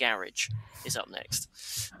Grimdark Garage, is up next.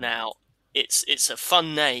 Now, it's a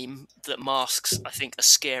fun name that masks, I think, a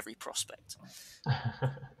scary prospect.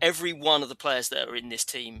 Every one of the players that are in this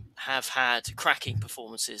team have had cracking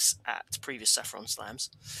performances at previous Saffron Slams,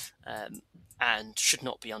 and should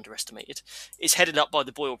not be underestimated. It's headed up by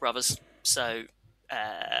the Boyle brothers, so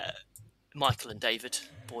Michael and David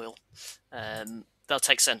Boyle. They'll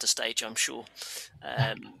take centre stage, I'm sure.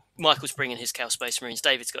 Michael's bringing his Chaos Space Marines.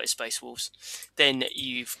 David's got his Space Wolves. Then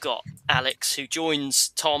you've got Alex, who joins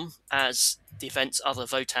Tom as the event's other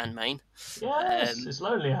Votan main. Yes, it's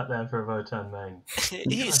lonely out there for a Votan main.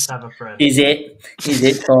 It is. Nice to have a friend. Is it,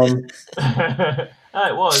 Tom?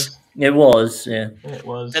 It was. It was, yeah. It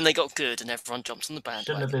was. Then they got good and everyone jumped on the bandwagon.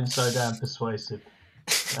 Shouldn't have been so damn persuasive.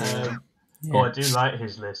 Oh, I do like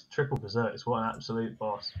his list. Triple Berserks, what an absolute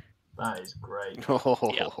boss. That is great.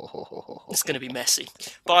 Yeah. It's going to be messy.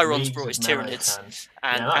 Byron's brought his Tyranids,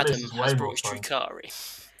 and Adam has brought his Drukhari.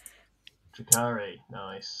 Drukhari,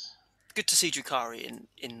 nice. Good to see Drukhari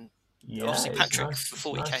in obviously Patrick nice,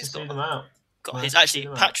 for 40k. Nice to see them out. got Nice his. to see Actually,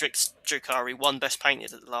 them out. Patrick's Drukari won Best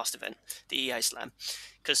Painted at the last event, the EA Slam,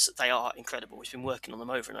 because they are incredible. He's been working on them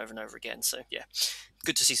over and over and over again. So yeah,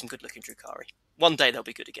 good to see some good-looking Drukari. One day they'll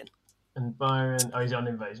be good again. And Byron, he's on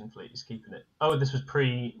Invasion Fleet. He's keeping it. Oh, this was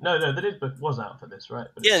pre. No, the Nid book was out for this, right?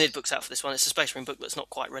 But Yeah, the Nid book's out for this one. It's a Space Marine book that's not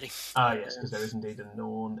quite ready. Ah, yes, because there is indeed a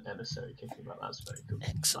Norn emissary kicking about. That's very cool.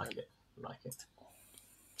 Excellent. Like it.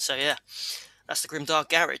 So yeah, that's the Grimdark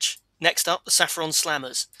Garage. Next up, the Saffron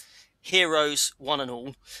Slammers. Heroes, one and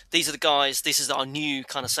all. These are the guys, this is our new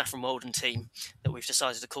kind of Saffron Walden team that we've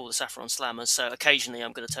decided to call the Saffron Slammers. So occasionally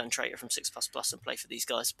I'm going to turn traitor from 6++ and play for these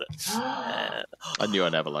guys. But I knew I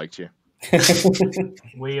never liked you.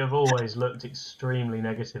 We have always looked extremely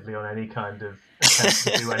negatively on any kind of attempt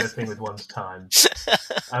to do anything with one's time.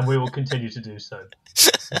 And we will continue to do so.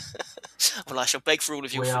 Well, I shall beg for all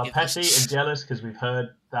of your We are forgiveness. petty and jealous because we've heard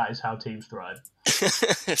that is how teams thrive.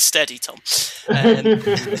 Steady, Tom.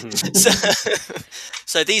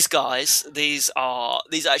 So these guys, these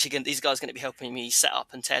guys are going to be helping me set up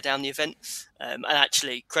and tear down the event. And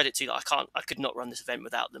actually, credit to I could not run this event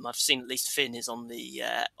without them. I've seen at least Finn is on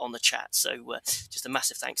the chat, so just a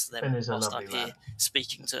massive thanks to them. Finn is a whilst lovely I'm here man.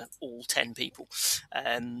 speaking to all 10 people.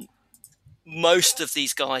 Most of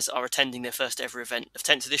these guys are attending their first ever event of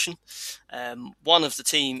 10th edition. One of the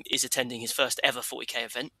team is attending his first ever 40k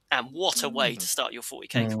event, and what a way to start your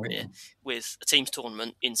 40k career with a team's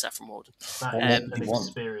tournament in Saffron Walden. That is an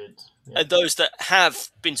experience. Yeah. And those that have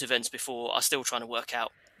been to events before are still trying to work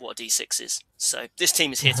out what a D6 is. So this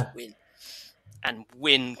team is here to win, and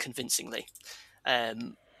win convincingly.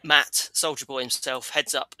 Matt, Soldier Boy himself,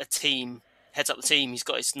 heads up the team. He's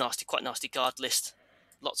got his quite nasty guard list.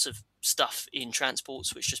 Lots of stuff in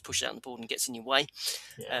transports, which just pushes out on the board and gets in your way.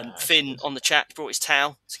 Yeah, Finn on the chat brought his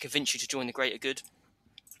towel to convince you to join the greater good.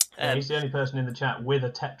 He's the only person in the chat with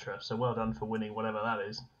a Tetra, so well done for winning whatever that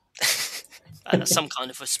is. And some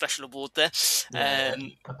kind of a special award there. Yeah,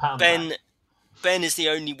 a pat on the back. Ben is the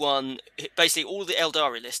only one. Basically, all the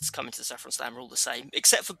Eldari lists coming to the Saffron Slam are all the same,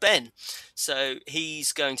 except for Ben. So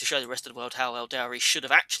he's going to show the rest of the world how Eldari should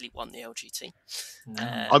have actually won the LGT.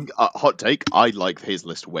 I'm hot take. I like his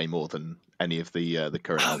list way more than any of the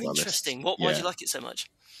current Eldar lists. Interesting. Why do you like it so much?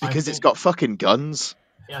 Because it's got fucking guns.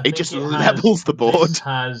 Yeah, it just levels the board.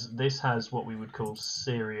 This has what we would call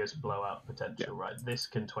serious blowout potential, right? This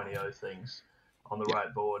can 20-0 things on the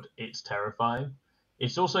right board. It's terrifying.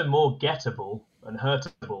 It's also more gettable and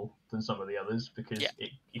hurtable than some of the others because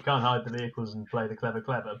you can't hide the vehicles and play the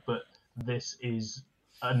clever, but this is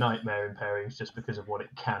a nightmare in pairings just because of what it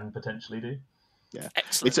can potentially do. Yeah,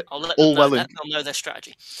 excellent. I'll let them know that. They'll know their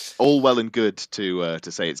strategy. All well and good to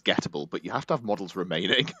say it's gettable, but you have to have models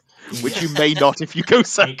remaining, which you may not if you go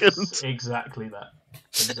second. Exactly that.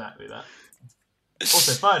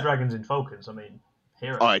 Also, Fire Dragons in Falcons, I mean,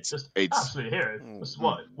 hero. Oh, it's absolute hero. That's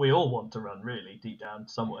what we all want to run, really, deep down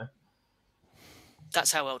somewhere.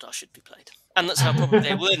 That's how Eldar should be played. And that's how probably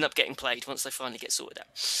they will end up getting played once they finally get sorted out.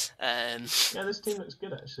 Yeah, this team looks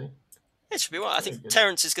good, actually. It should be right. I think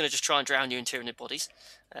Terence is going to just try and drown you in Tyranid bodies.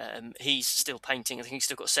 He's still painting. I think he's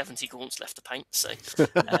still got 70 gaunts left to paint. So,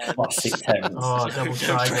 classic Terence. Oh, double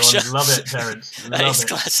Trigon. Love it, Terence. Love it.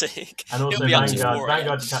 Classic. And also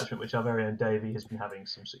Vanguard Detachment, which our very own Davey has been having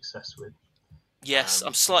some success with. Yes,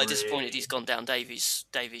 I'm slightly disappointed he's gone down Davy's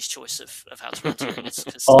choice of how to run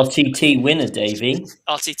Tyranids. RTT winner, Davey.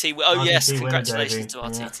 RTT. Oh, RTT yes, congratulations to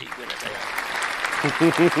RTT winner, Davey.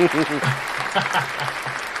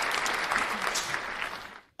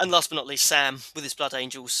 And last but not least, Sam, with his Blood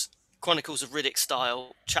Angels, Chronicles of Riddick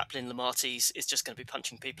style, Chaplain Lamarties is just going to be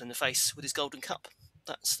punching people in the face with his Golden Cup.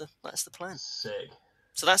 That's the plan. Sick.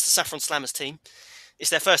 So that's the Saffron Slammers team. It's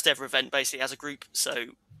their first ever event, basically, as a group. So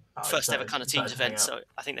first ever kind of teams event. So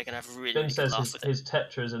I think they're going to have a really, really good laugh with it. His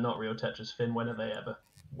Tetras are not real Tetras. Finn, when are they ever?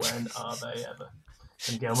 And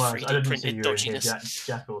Gilmar, I didn't see you in here.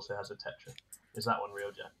 Jack also has a Tetra. Is that one real,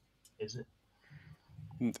 Jack? Is it?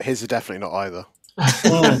 His are definitely not either.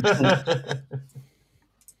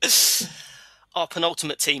 Our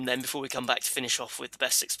penultimate team then, before we come back to finish off with the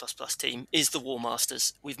best 6++ team, is the War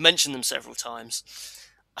Masters. We've mentioned them several times.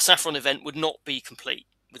 A Saffron event would not be complete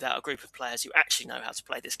without a group of players who actually know how to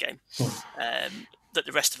play this game, that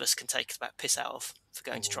the rest of us can take about piss out of for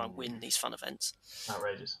going to try and win these fun events.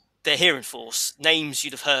 Outrageous. They're here in force. Names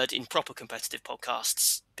you'd have heard in proper competitive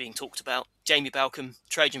podcasts being talked about. Jamie Balcom,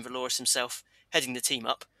 Trajan Valoris himself, heading the team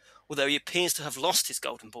up, although he appears to have lost his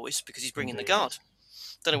Golden Boys because he's bringing the guard.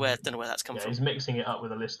 Don't know where that's come from. He's mixing it up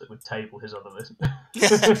with a list that would table his other list.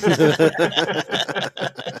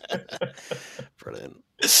 Brilliant.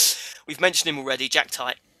 We've mentioned him already, Jack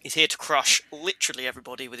Tight. He's here to crush literally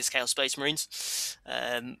everybody with his Chaos Space Marines.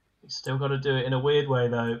 He's still got to do it in a weird way,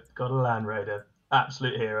 though. Got a Land Raider.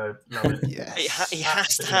 Absolute hero. Love it. Yes. He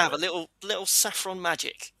has to have a little Saffron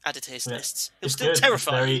magic added to his lists. He'll It's still good.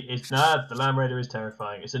 terrify you. The Land Raider is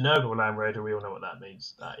terrifying. It's a noble Land Raider. We all know what that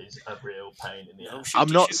means. That is a real pain in the ass.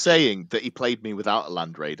 I'm not saying that he played me without a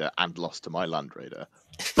Land Raider and lost to my Land Raider,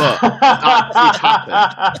 but that did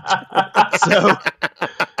happen.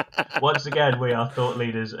 So once again, we are thought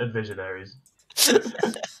leaders and visionaries.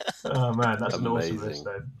 Oh man, that's an awesome list,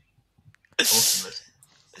 though. Awesome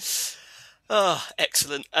list. Oh,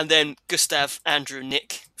 excellent. And then Gustav, Andrew,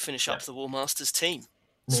 Nick finish up the War Masters team.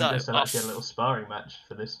 Me and Gustav actually had a little sparring match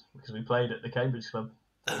for this because we played at the Cambridge Club.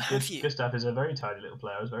 Gustav is a very tiny little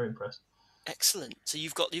player. I was very impressed. Excellent. So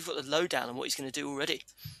you've got the lowdown on what he's going to do already.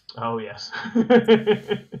 Oh yes.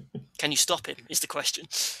 Can you stop him? Is the question.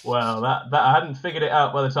 Well, that I hadn't figured it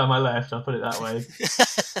out by the time I left. I'll put it that way.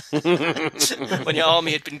 When your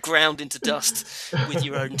army had been ground into dust with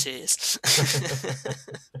your own tears.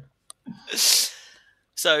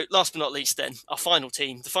 So, last but not least, then our final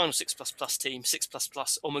team, the final 6++ team,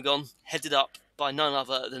 6++ Omegon, headed up by none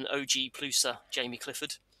other than OG Plusa, Jamie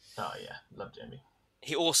Clifford. Oh yeah, love Jamie.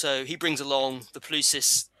 He brings along the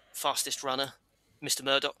Plusis fastest runner, Mr.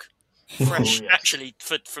 Murdoch. Fresh, actually,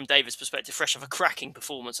 from David's perspective, fresh off a cracking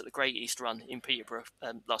performance at the Great East Run in Peterborough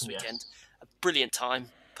last weekend. A brilliant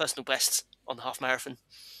time, personal best on the half marathon.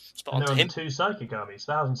 Spot on to him. Two psychic armies,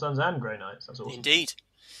 Thousand Suns and Grey Knights. That's awesome. Indeed.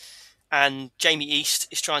 And Jamie East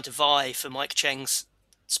is trying to vie for Mike Cheng's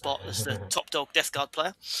spot as the top dog Death Guard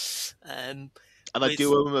player. And I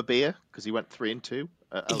do owe him a beer because he went 3-2.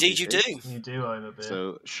 Indeed, you do. You do owe him a beer.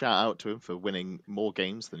 So shout out to him for winning more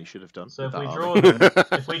games than he should have done. So if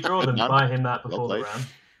we draw them, buy him that before the round.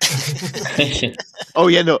 Oh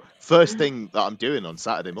yeah, no. First thing that I'm doing on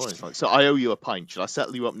Saturday morning is like, so I owe you a pint. Should I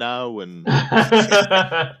settle you up now? And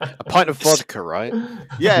a pint of vodka, right?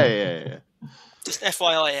 Yeah. Just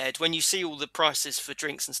FYI, Ed, when you see all the prices for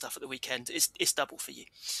drinks and stuff at the weekend, it's double for you.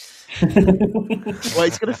 Well,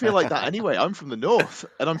 it's going to feel like that anyway. I'm from the north,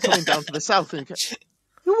 and I'm coming down to the south. And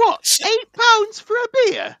what? £8 for a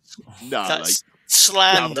beer? No, that's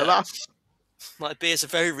slander. My beers are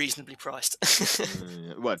very reasonably priced.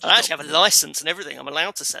 Well, I actually have a license and everything. I'm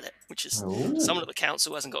allowed to sell it, which is someone at the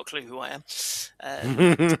council hasn't got a clue who I am.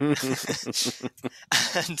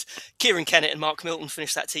 And Kieran Kennett and Mark Milton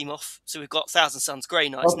finished that team off. So we've got Thousand Suns, Grey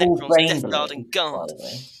Knights, Necrons, Death Guard, and Guard.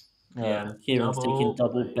 Kieran's taking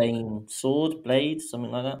double Bane sword, blade, something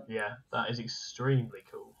like that. Yeah, that is extremely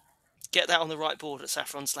cool. Get that on the right board at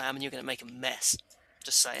Saffron Slam, and you're going to make a mess.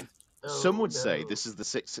 Just saying. Some would say this is the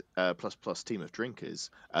 6++ team of drinkers,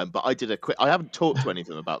 but I haven't talked to any of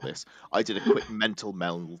them about this. I did a quick mental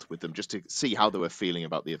meld with them just to see how they were feeling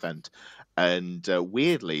about the event. And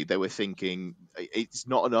weirdly, they were thinking, it's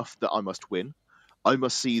not enough that I must win. I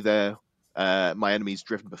must see my enemies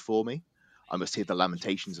driven before me. I must hear the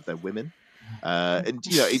lamentations of their women. And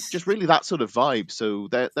it's just really that sort of vibe. So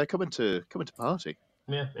they're coming to party.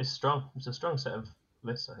 Yeah, it's strong. It's a strong set of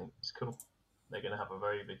lists, I think. It's cool. They're going to have a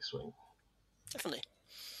very big swing. Definitely.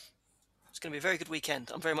 It's going to be a very good weekend.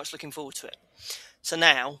 I'm very much looking forward to it. So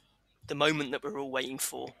now, the moment that we're all waiting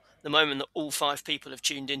for, the moment that all 5 people have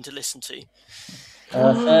tuned in to listen to.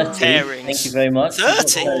 30. Pairings. Thank you very much.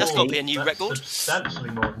 30? That's got to be a new record.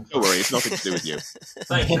 Substantially more than 5. Don't worry, it's nothing to do with you.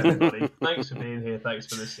 Thanks, everybody. Thanks for being here. Thanks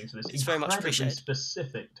for listening to this it's very much appreciated.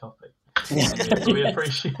 Specific topic. We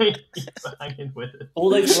appreciate you for hanging with us. All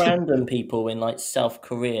those random people in like South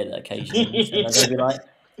Korea that occasionally listen, and they'll be like,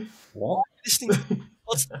 "What?"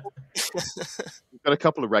 We've got a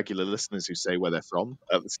couple of regular listeners who say where they're from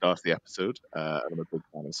at the start of the episode. I'm a big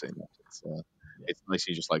fan of saying that. It's nice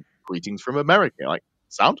you just like greetings from America. Like,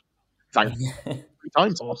 sound? Thank you. 3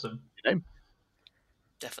 times. Awesome. Your name.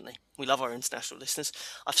 Definitely. We love our international listeners.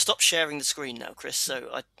 I've stopped sharing the screen now, Chris, so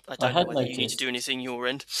I don't know whether you need to do anything your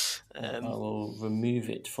end. I will remove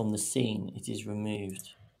it from the scene. It is removed.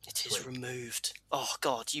 It is removed. Oh,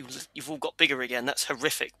 God, you've all got bigger again. That's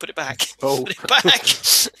horrific. Put it back. Oh. Put it back.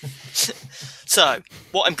 So,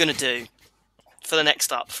 what I'm going to do for the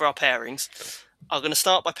next up, for our pairings, I'm going to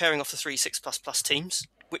start by pairing off the 3 6++ teams,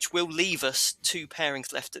 which will leave us 2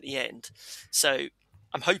 pairings left at the end. So,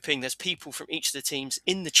 I'm hoping there's people from each of the teams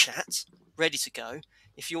in the chat ready to go.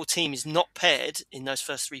 If your team is not paired in those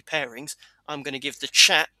first 3 pairings, I'm going to give the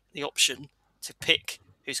chat the option to pick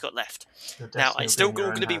who's got left. Now, it's still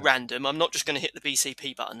going to be random. I'm not just going to hit the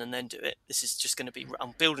BCP button and then do it. This is just going to be,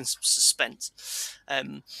 I'm building some suspense.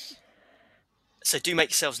 So do make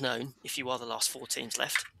yourselves known if you are the last 4 teams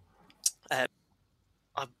left.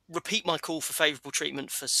 I repeat my call for favourable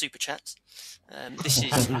treatment for super chats. This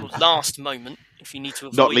is your last moment if you need to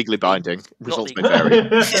avoid. Not legally binding. Results may vary.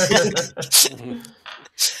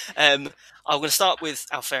 I'm going to start with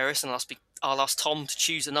Alferis, and I'll ask Tom to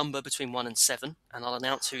choose a number between 1 and 7, and I'll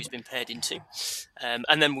announce who he's been paired into.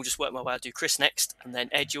 And then we'll just work my way. I'll do Chris next, and then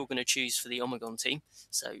Ed, you're going to choose for the Omegon team.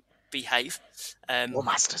 So behave. War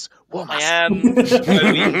Masters. I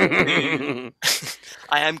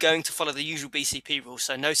am going to follow the usual BCP rules.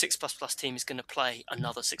 So no 6++ team is going to play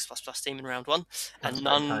another 6++ team in round 1, and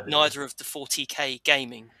neither of the 40k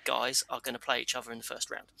gaming guys are going to play each other in the first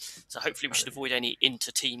round. So hopefully we should avoid any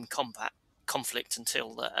inter-team conflict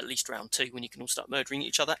until at least round 2, when you can all start murdering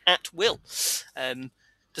each other at will.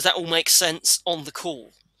 Does that all make sense on the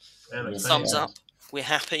call? Thumbs up. We're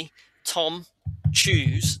happy. Tom,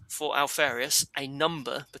 choose for Alfarius a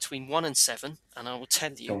number between 1 and 7, and I will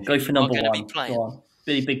tell you. Go for number 1. Go on.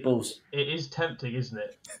 Billy Big Balls. It is tempting, isn't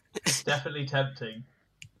it? It's definitely tempting.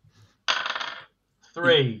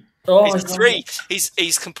 3. Oh, it's 3.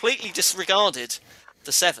 He's completely disregarded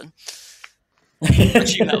the 7. I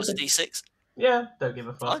assume that was a D6. Yeah, don't give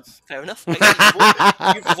a fuck. Fine, fair enough.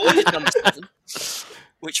 You've avoided number 7,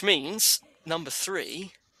 which means number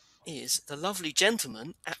 3 is the lovely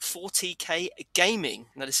gentleman at 40k Gaming.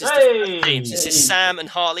 Now this is the teams. This is Sam and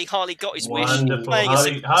Harley. Harley got his wish. Wonderful.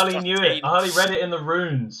 Harley knew it. Harley read it in the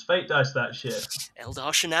runes. Fate dice that shit.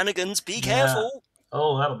 Eldar shenanigans. Be careful.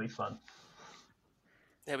 Oh, that'll be fun.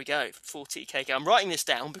 There we go. 40k. I'm writing this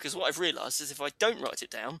down because what I've realised is if I don't write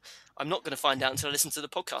it down, I'm not going to find out until I listen to the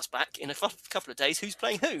podcast back in a couple of days who's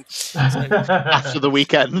playing who. So, after the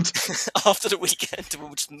weekend. After the weekend,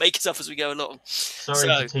 we'll just make it up as we go along. Sorry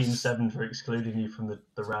to Team 7 for excluding you from the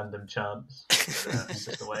random chance. It's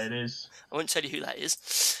just the way it is. I won't tell you who that is.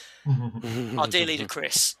 Our dear leader,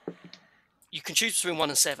 Chris. You can choose between 1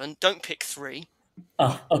 and 7. Don't pick 3.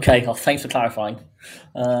 Oh, okay. Oh, thanks for clarifying.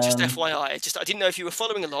 Just FYI. I didn't know if you were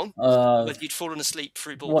following along, whether you'd fallen asleep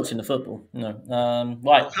through ball. Watching the football. No.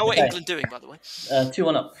 Right. How are England doing, by the way?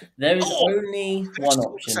 2-1 up. There is only one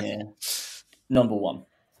option here. Number 1.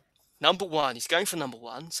 Number 1. He's going for number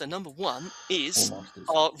 1. So number 1 is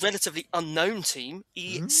our relatively unknown team,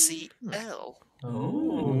 ECL.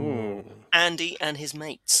 Ooh. Andy and his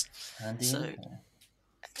mates.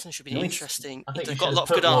 Should be interesting. I think they've you got a lot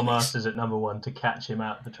of good War armies. Masters at number 1 to catch him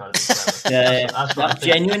out for trying to be clever. Yeah.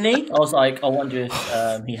 Genuinely, I was like, I wonder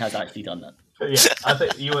if he has actually done that. Yeah, I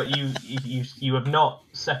think you have not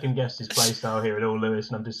second guessed his play style here at all, Lewis,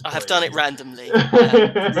 and I'm disappointed. I have done it randomly,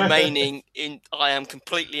 remaining in. I am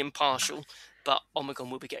completely impartial, but Omegon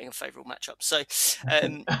will be getting a favourable matchup. So,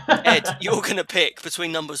 Ed, you're going to pick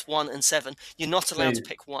between numbers 1 and 7. You're not allowed to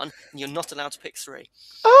pick 1, and you're not allowed to pick 3.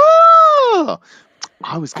 Oh,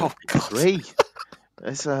 I was going to pick 3.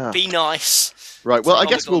 Be nice. Right. Well, I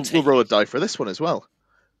guess we'll roll a die for this one as well.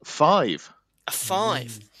 5. A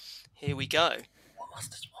 5. Here we go. War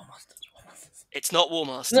Masters. It's not War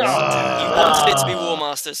Masters. You wanted it to be War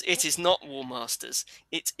Masters. It is not War Masters.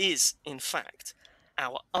 It is, in fact,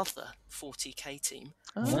 our other 40k team.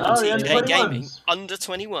 40k Gaming under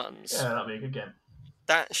 21s. Yeah, that'll be a good game.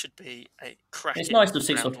 That should be a cracking. It's nice of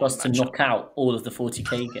 6+ to knock out all of the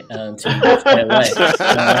 40k teams. Stay away.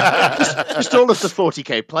 Just all of the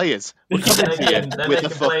 40k players. Then they can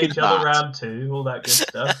play each other round 2, all that good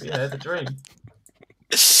stuff. Yeah, the dream.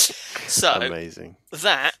 So, amazing.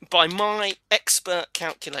 That, by my expert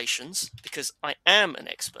calculations, because I am an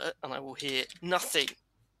expert and I will hear nothing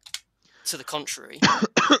to the contrary,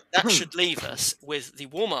 that should leave us with the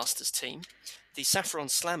War Masters team, the Saffron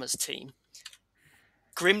Slammers team,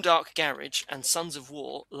 Grimdark Garage, and Sons of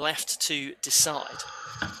War left to decide.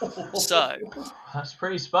 So that's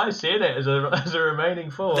pretty spicy, isn't it? As a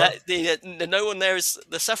remaining 4. No one there is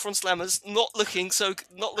the Saffron Slammers not looking so good.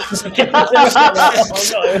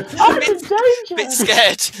 I'm in danger. Bit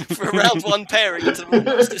scared for a round 1 pairing into the War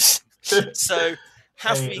Masters. So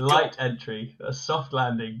have we light entry, a soft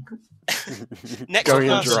landing. Next Going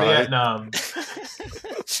person, dry. Vietnam.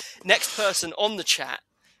 Next person on the chat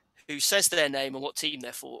who says their name and what team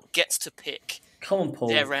they're for gets to pick Come on, Paul.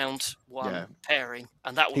 their round 1 pairing,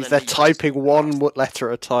 and that will. They're typing one letter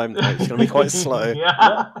at a time. Though. It's going to be quite slow.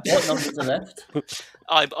 What numbers are left?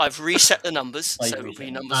 I've reset the numbers, so it will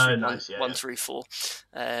be numbers 1 through 4.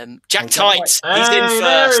 Jack Tight, he's in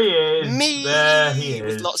first. There he is. Me, there he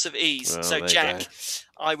is. with lots of ease. Well, So Jack,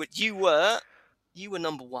 you were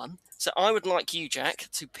number 1. So I would like you, Jack,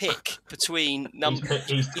 to pick between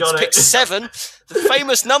He's picked 7, the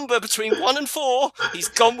famous number between 1 and 4. He's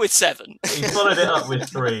gone with 7. He's followed it up with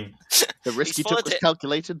 3. The risk he took was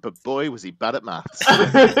calculated, but boy, was he bad at maths.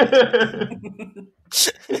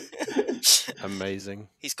 Amazing.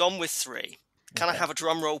 He's gone with 3. Can I have a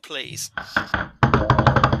drum roll, please?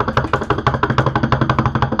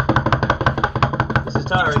 This is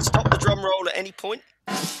tiring. Stop the drum roll at any point.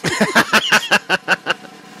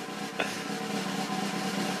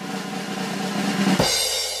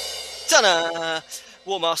 Ta-da!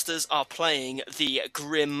 War Masters are playing the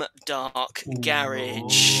Grim Dark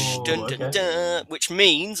Garage, dun, dun, dun, which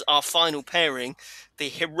means our final pairing, the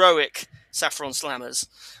heroic Saffron Slammers,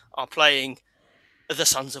 are playing the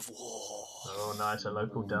Sons of War. Oh, nice, a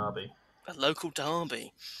local derby. A local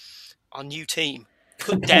derby. Our new team.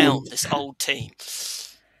 Put down this old team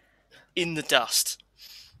in the dust.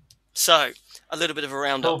 So, a little bit of a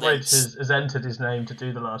roundup. Paul Bridge has entered his name to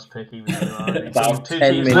do the last pick. He was About 2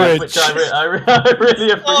 10 teams minutes. left, which I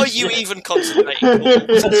really appreciate. Oh, you even concentrating.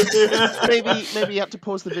 maybe you have to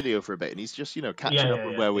pause the video for a bit, and he's just catching up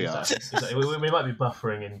with where we are. Exactly. We might be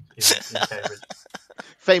buffering in Cambridge.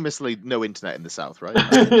 Famously, no internet in the south, right?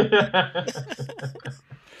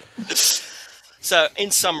 So, in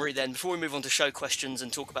summary, then, before we move on to show questions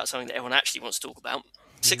and talk about something that everyone actually wants to talk about,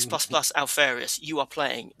 6++ Alfarius, you are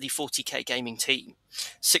playing the 40k gaming team.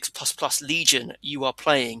 6++ Legion, you are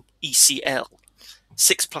playing ECL.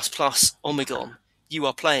 6++ Omegon, you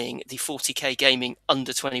are playing the 40k gaming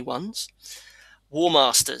under 21s. War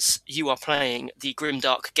Masters, you are playing the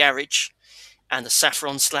Grimdark Garage. And the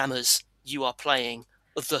Saffron Slammers, you are playing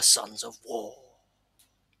the Sons of War.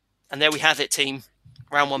 And there we have it, team.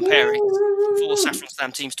 Round 1 pairing for Saffron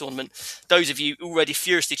Slam Teams tournament. Those of you already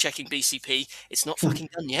furiously checking BCP, it's not fucking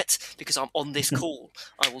done yet because I'm on this call.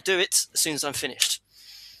 I will do it as soon as I'm finished.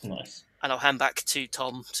 Nice. And I'll hand back to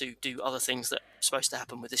Tom to do other things that are supposed to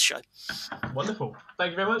happen with this show. Wonderful. Thank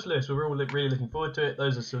you very much, Lewis. We're all really looking forward to it.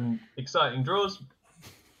 Those are some exciting draws.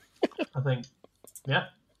 I think,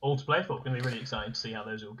 all to play for. It's going to be really exciting to see how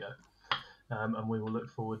those all go. And we will look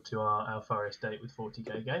forward to our Alfarius date with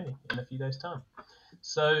 40k Gaming in a few days' time.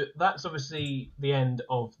 So that's obviously the end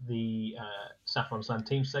of the Saffron Slam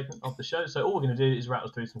team segment of the show. So all we're going to do is rattle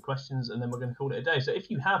through some questions, and then we're going to call it a day. So if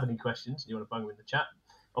you have any questions and you want to bung them in the chat,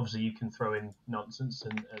 obviously you can throw in nonsense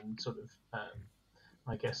and sort of,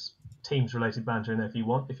 I guess, teams-related banter in there if you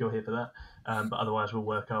want, if you're here for that. But otherwise, we'll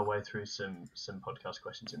work our way through some podcast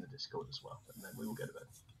questions in the Discord as well, and then we will go to bed.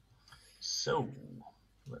 So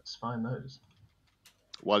let's find those.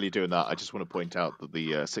 While you're doing that, I just want to point out that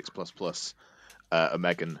the 6++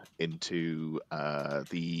 Omegan into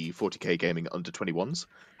the 40k gaming under 21s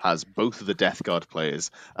has both of the Death Guard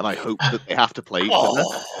players, and I hope that they have to play each other.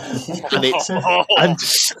 And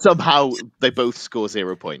somehow they both score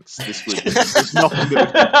 0 points. This was not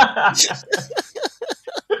good.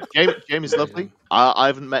 James is lovely. I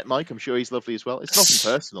haven't met Mike. I'm sure he's lovely as well. It's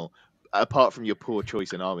nothing personal, apart from your poor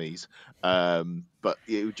choice in armies. But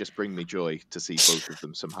it would just bring me joy to see both of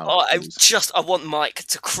them somehow. Oh, I want Mike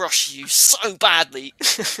to crush you so badly.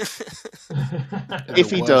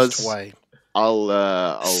 If he does,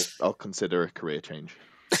 I'll consider a career change.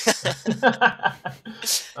 Who's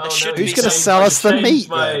going to sell us the meat?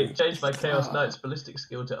 Change my Chaos Knight's ballistic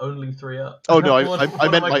skill to only 3 up. Oh no, I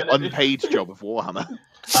meant my unpaid job of Warhammer.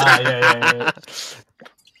 Yeah.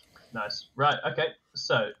 Nice. Right, okay.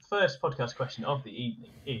 So, first podcast question of the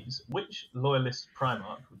evening is, which Loyalist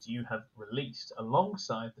Primarch would you have released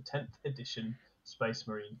alongside the 10th edition Space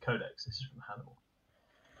Marine Codex? This is from Hannibal.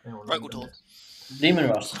 Demon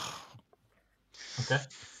Ross. Okay.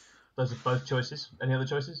 Those are both choices. Any other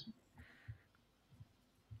choices?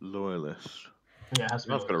 Loyalist. Yeah, it has to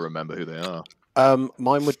be. I've got to remember who they are.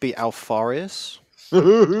 Mine would be Alfarius.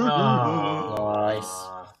 Nice.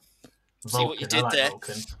 Vulcan, see what you did there.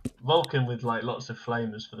 Vulcan with like lots of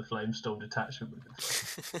flamers for the Flamestorm detachment.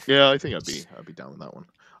 Yeah, I think I'd be down with that one.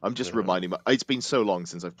 I'm just reminding my. It's been so long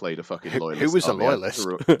since I've played a fucking Loyalist. Who was a Loyalist?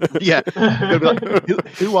 Yeah.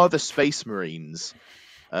 Who are the Space Marines?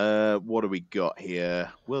 What do we got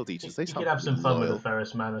here? World Eaters. You could have some fun with the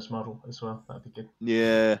Ferrus Manus model as well. That'd be good.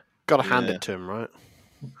 Yeah. Got to hand it to him, right?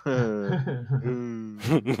 Whilst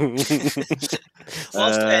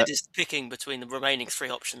Ed is picking between the remaining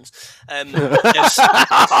 3 options,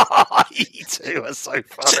 You two are so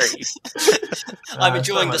funny. I'm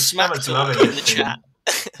enjoying the smack talk in the chat.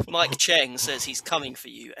 Mike Cheng says he's coming for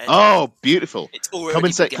you, Ed. Oh, beautiful! It's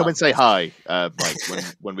already come and say hi, Mike.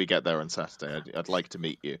 When we get there on Saturday, I'd like to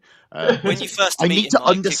meet you. When you first I meet need him, to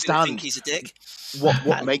Mike, understand think he's a dick.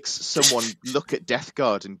 What makes someone look at Death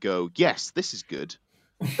Guard and go, "Yes, this is good."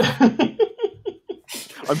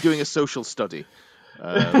 I'm doing a social study.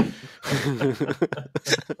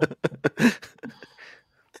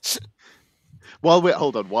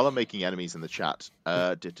 Hold on. While I'm making enemies in the chat,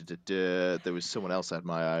 there was someone else I had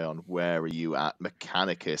my eye on. Where are you at,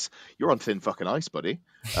 Mechanicus? You're on thin fucking ice, buddy.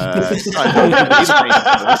 For a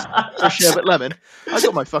sherbet lemon, I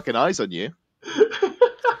got my fucking eyes on you.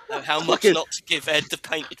 How much not to give Ed the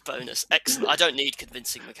painted bonus? Excellent. I don't need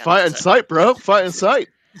convincing Mechanicus. Fight in sight, bro. Fight in sight.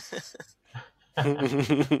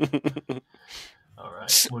 All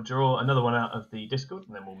right, we'll draw another one out of the Discord,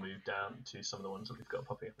 and then we'll move down to some of the ones that we've got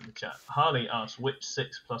popping up in the chat. Harley asks, which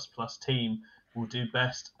 6++ team will do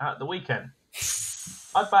best at the weekend?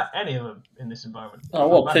 I'd back any of them in this environment. Oh,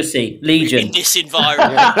 what pussy. Legion. In this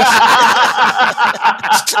environment.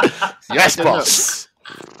 Yes, boss.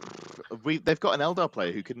 They've got an Eldar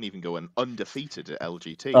player who couldn't even go undefeated at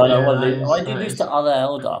LGT. Oh, no, I did lose to other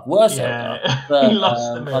Eldar. Worse Eldar. But, he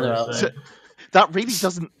lost the mirror, other so. That really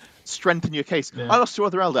doesn't strengthen your case. Yeah. I lost to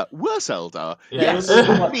other Eldar. Worse Eldar. Yes.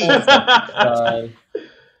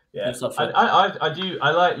 Yeah,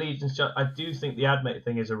 I like Legion's. I do think the admate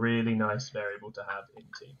thing is a really nice variable to have in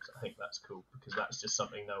teams. I think that's cool because that's just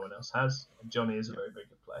something no one else has. And Johnny is a very, very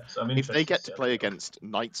good player. So if they get to play against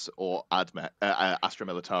Knights or Astra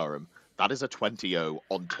Militarum, that is a 20-0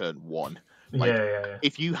 on turn 1. Yeah.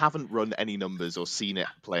 If you haven't run any numbers or seen it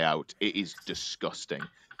play out, it is disgusting.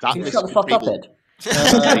 Shut the fuck up, Ed.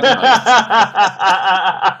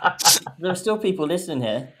 There are still people listening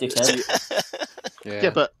here, dickhead.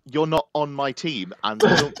 Yeah, but you're not on my team, and you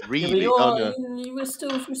don't really. We're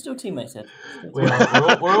still teammates, Ed. We're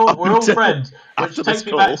all friends. Which takes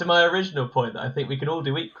me back to my original point that I think we can all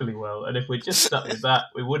do equally well, and if we just stuck with that,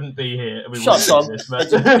 we wouldn't be here. And we wouldn't be in this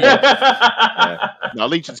match. Now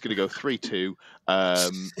Legion's going to go 3-2.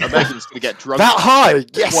 Megan's going to get drunk. That high,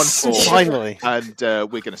 yes, 1-4, finally. And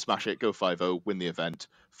we're going to smash it. Go 5-0, win the event.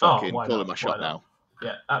 Fucking call him a shot now.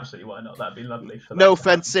 Yeah, absolutely. Why not? That'd be lovely. For no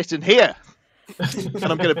fence sitting here. And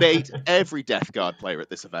I'm going to beat every Death Guard player at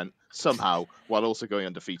this event somehow, while also going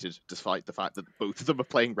undefeated, despite the fact that both of them are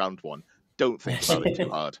playing round 1. Don't think about it too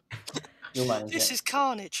hard. This is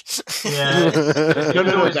carnage. Yeah,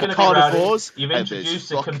 they're carnivores. You've introduced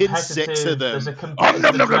a fucking competitive. 6 of them. There's a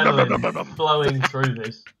competitive adrenaline flowing through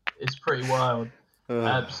this. It's pretty wild.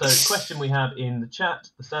 So, question we have in the chat,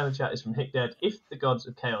 the standard chat is from Hickdead. If the Gods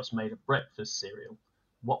of Chaos made a breakfast cereal,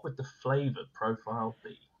 what would the flavour profile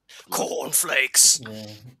be? Cornflakes.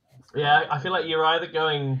 Yeah, I feel like you're either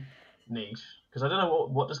going niche because I don't know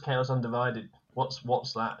what does Chaos Undivided. What's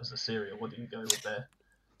that as a cereal? What do you go with there?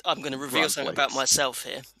 I'm going to reveal something about myself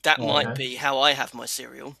here. That might be how I have my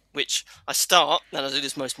cereal, which I start, and I do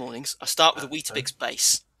this most mornings. I start with a Weetabix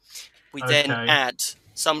base. We then add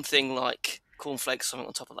something like cornflakes, something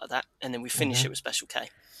on top of like that, and then we finish it with Special K.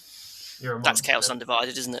 That's Chaos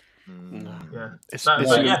Undivided, isn't it? Yeah.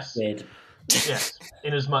 Yes. Yes,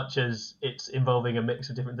 in as much as it's involving a mix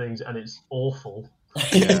of different things and it's awful.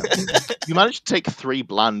 You managed to take 3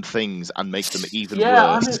 bland things and make them even worse.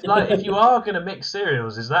 I mean, like, if you are going to mix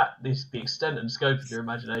cereals, is that the extent and scope of your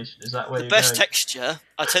imagination? Is that where the best texture?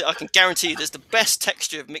 I can guarantee you, there's the best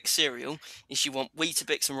texture of mixed cereal is you want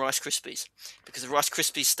Weetabix and Rice Krispies, because the Rice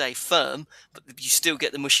Krispies stay firm, but you still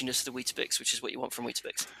get the mushiness of the Weetabix, which is what you want from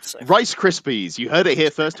Weetabix. So. Rice Krispies, you heard it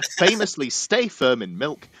here first. Famously stay firm in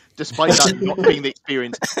milk, despite that not being the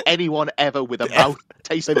experience anyone ever with a mouth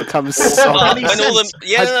taste It becomes so has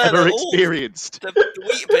ever experienced. The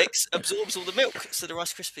Weetabix absorbs all the milk, so the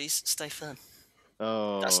Rice Krispies stay firm.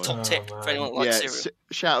 That's top tip for anyone that likes cereal.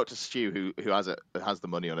 Shout out to Stu who has the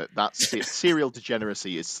money on it. That's cereal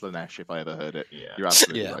degeneracy is Slanesh if I ever heard it. Yeah. You're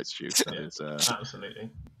absolutely right, Stu.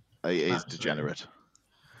 Absolutely. It is degenerate.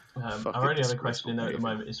 Our only other question at the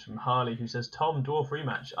moment is from Harley, who says, Tom, dwarf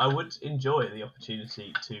rematch. I would enjoy the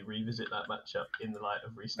opportunity to revisit that matchup in the light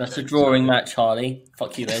of recent That's a drawing match, Harley.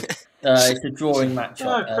 Fuck you, Ed. It's a drawing matchup.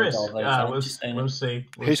 No, Chris. We'll see.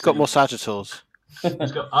 Who's got more Sagittals?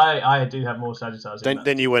 I do have more Sagittars.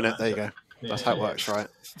 Then you win it. There you go. That's how it works, right?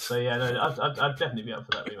 So I'd definitely be up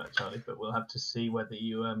for that rematch, Charlie. But we'll have to see whether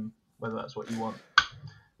that's what you want.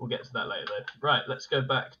 We'll get to that later, though. Right, let's go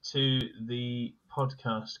back to the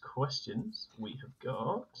podcast questions we have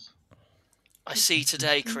got. I see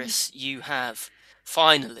today, Chris, you have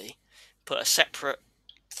finally put a separate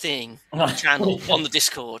channel on the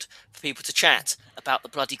Discord for people to chat about the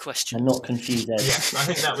bloody questions. I'm not confused, Ed. Yes, I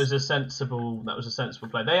think that was a sensible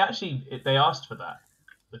play. They asked for that.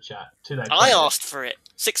 The chat. I asked for it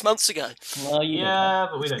 6 months ago. Well,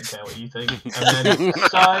 but we don't care what you think. And then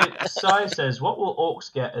Sai says, what will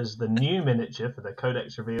Orcs get as the new miniature for the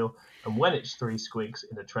Codex reveal? And when it's 3 squigs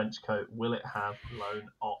in a trench coat, will it have lone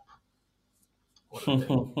op? What a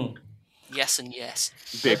bit. Yes and yes.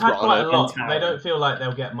 They've had quite a lot. They don't feel like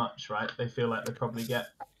they'll get much, right? They feel like they'll probably get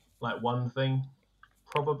like one thing,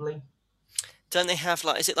 probably. Don't they have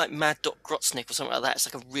is it like Mad Dot Grotznick or something like that?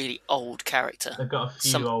 It's like a really old character. They've got a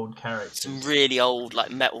few old characters. Some really old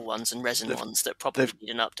metal ones and resin ones that probably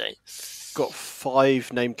need an update. Got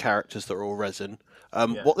 5 named characters that are all resin.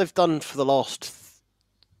 What they've done for the last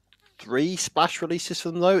 3 Splash releases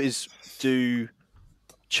for them though is do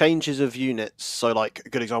changes of units. So like a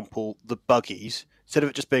good example, the buggies, instead of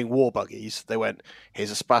it just being war buggies, they went,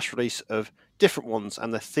 here's a Splash release of different ones,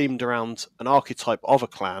 and they're themed around an archetype of a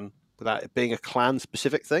clan without it being a clan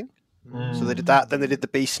specific thing. So they did that. Then they did the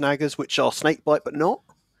bee snaggers, which are snakebite but not.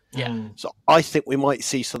 Yeah. So I think we might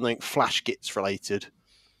see something Flash Gits related.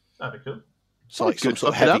 That'd be cool. So like some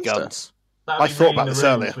sort of heavy guns. I thought about this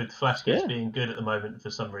earlier. With Flash Gits being good at the moment for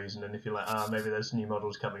some reason, and if you're like, maybe there's new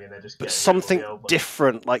models coming in, they're just. But something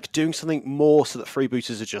different, like doing something more so that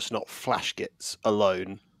freebooters are just not Flash Gits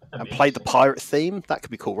alone, and play the pirate theme. That could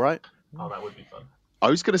be cool, right? Oh, that would be fun. I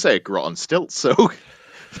was going to say a grot on stilts, so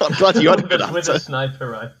I'm glad you had a good answer. With a sniper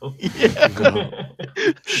rifle. Yeah.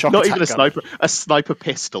 Not even a sniper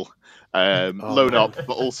pistol. Load up,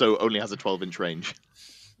 but also only has a 12-inch range.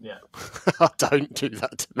 Yeah. Don't do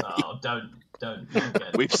that to me. Oh, don't. Again.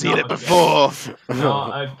 We've seen it before.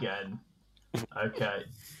 Not again. Okay.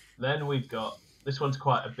 Then we've got... This one's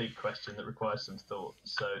quite a big question that requires some thought,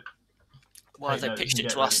 so... Why have they pitched it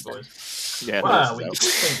to us, then? Yeah, well, we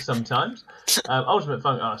think sometimes. Ultimate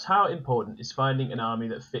Funk asks, how important is finding an army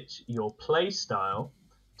that fits your play style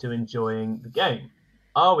to enjoying the game?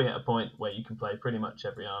 Are we at a point where you can play pretty much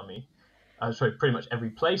every army? Pretty much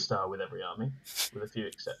every play style with every army, with a few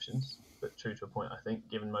exceptions, but true to a point, I think,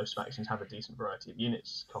 given most factions have a decent variety of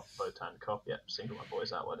units, Cop, Votan, Cop, single my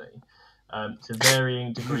boys out, why don't you? To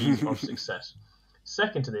varying degrees of success.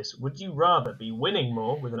 Second to this, would you rather be winning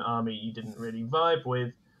more with an army you didn't really vibe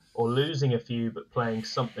with, or losing a few but playing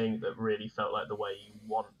something that really felt like the way you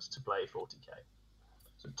want to play 40k?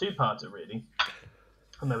 So 2-parter really,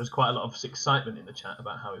 and there was quite a lot of excitement in the chat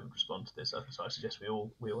about how we would respond to this. So I suggest we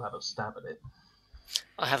all have a stab at it.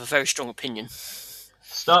 I have a very strong opinion.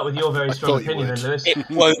 Start with your very strong opinion, then, Lewis. It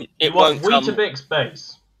won't come. Weetabix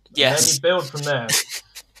base. Yes. And then you build from there.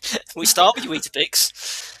 We start with your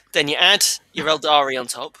Weetabix. Then you add your Eldari on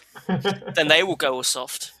top. Then they will go all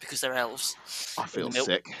soft because they're elves. I feel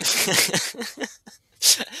sick.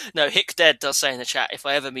 No, Hick Dead does say in the chat, if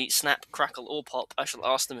I ever meet Snap, Crackle or Pop, I shall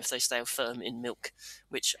ask them if they stay firm in milk,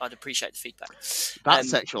 which I'd appreciate the feedback. That's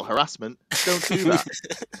sexual harassment. Don't do that.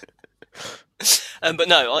 But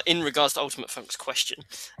no, in regards to Ultimate Funk's question,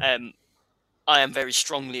 I am very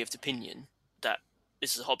strongly of the opinion that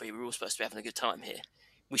this is a hobby. We're all supposed to be having a good time here.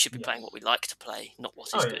 We should be playing what we like to play, not what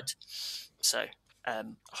is good. So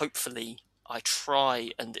hopefully I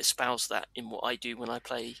try and espouse that in what I do when I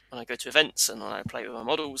go to events and when I play with my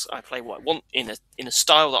models. I play what I want in a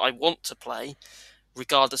style that I want to play,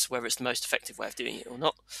 regardless of whether it's the most effective way of doing it or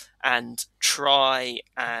not, and try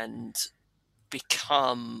and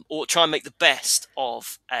make the best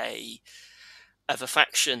of a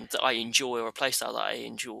faction that I enjoy or a playstyle that I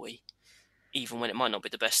enjoy, even when it might not be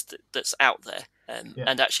the best that's out there.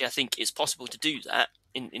 And actually, I think it's possible to do that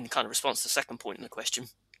in kind of response to the second point in the question.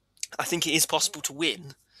 I think it is possible to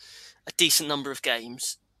win a decent number of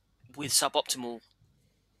games with suboptimal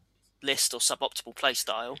list or suboptimal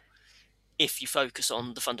playstyle if you focus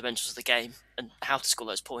on the fundamentals of the game and how to score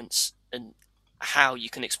those points and how you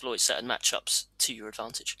can exploit certain matchups to your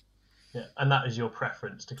advantage. Yeah, and that is your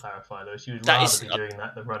preference, to clarify, Lewis. You would rather be doing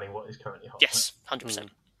that than running what is currently hot. Yes, 100%.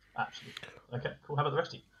 Absolutely. Okay, cool. How about the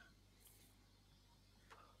rest of you?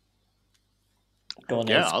 Go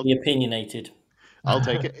on, be opinionated. I'll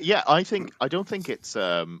take it. Yeah, I don't think it's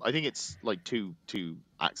I think it's like two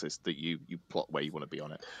axes that you plot where you want to be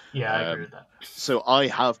on it. Yeah, I agree with that. So I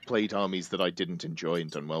have played armies that I didn't enjoy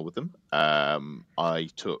and done well with them. I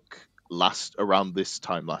took around this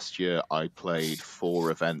time last year, I played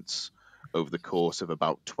 4 events over the course of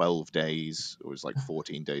about 12 days. It was like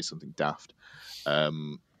 14 days, something daft,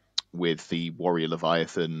 with the Warrior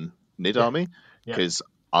Leviathan Nid army, because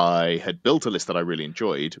I had built a list that I really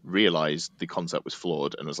enjoyed, realized the concept was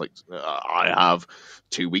flawed, and was like, I have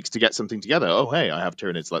 2 weeks to get something together. Oh, hey, I have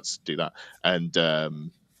Tyranids, let's do that. And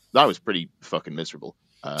that was pretty fucking miserable.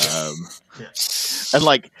 And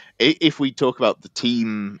like, if we talk about the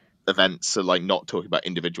team events, so like not talking about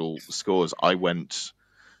individual scores, I went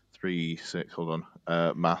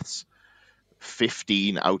maths,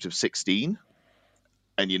 15 out of 16.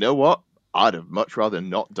 And you know what? I'd have much rather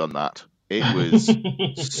not done that. It was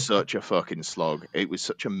such a fucking slog. It was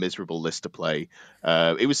such a miserable list to play.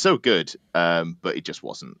 It was so good, but it just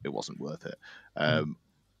wasn't. It wasn't worth it.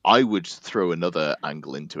 I would throw another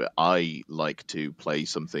angle into it. I like to play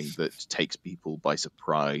something that takes people by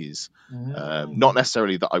surprise. Not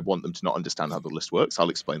necessarily that I want them to not understand how the list works. I'll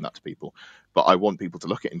explain that to people. But I want people to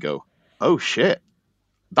look at it and go, oh, shit,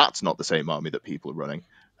 that's not the same army that people are running.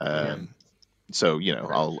 So,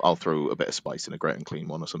 I'll throw a bit of spice in a Great Unclean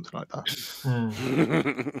one or something like that.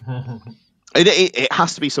 It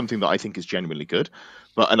has to be something that I think is genuinely good,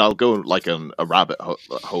 and I'll go like on a rabbit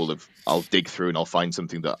hole of I'll dig through and I'll find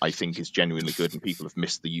something that I think is genuinely good and people have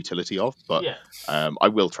missed the utility of. But I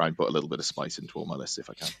will try and put a little bit of spice into all my lists if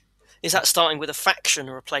I can. Is that starting with a faction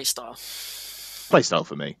or a playstyle? Playstyle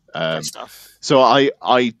for me. Playstyle. So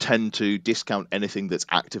I tend to discount anything that's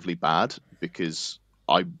actively bad because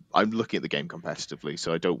I'm looking at the game competitively,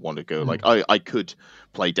 so I don't want to go like I could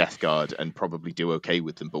play Death Guard and probably do okay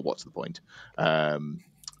with them, but what's the point?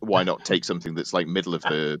 Why not take something that's like middle of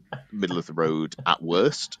the road at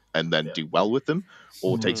worst and then do well with them,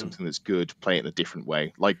 or take something that's good, play it in a different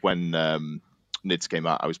way. Like when NIDS came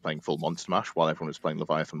out, I was playing full Monster Mash while everyone was playing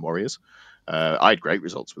Leviathan Warriors. I had great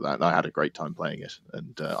results with that, and I had a great time playing it.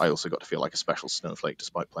 And I also got to feel like a special snowflake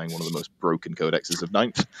despite playing one of the most broken codexes of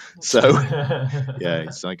 9th. So, yeah,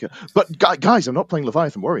 it's like... but guys, I'm not playing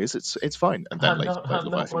Leviathan Warriors. It's fine. And then later played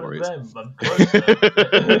Leviathan Warriors.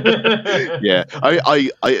 Yeah,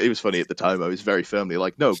 it was funny at the time. I was very firmly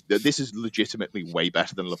like, no, this is legitimately way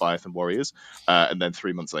better than Leviathan Warriors. And then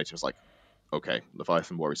 3 months later, I was like, okay,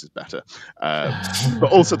 Leviathan Warriors is better.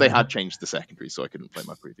 But also they had changed the secondary, so I couldn't play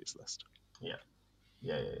my previous list. Yeah.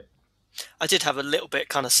 I did have a little bit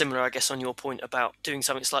kind of similar, I guess, on your point about doing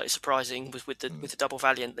something slightly surprising with the double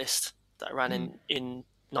Valiant list that I ran in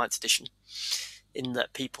 9th edition, in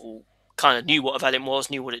that people kind of knew what a Valiant was,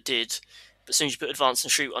 knew what it did, but as soon as you put Advance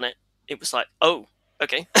and Shoot on it, it was like, oh,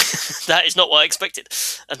 okay, that is not what I expected.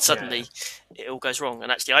 And suddenly it all goes wrong.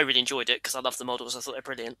 And actually I really enjoyed it because I love the models, I thought they're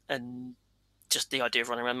brilliant, and just the idea of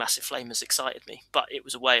running around Massive Flamers excited me. But it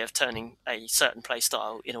was a way of turning a certain play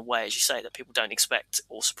style in a way, as you say, that people don't expect,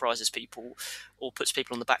 or surprises people, or puts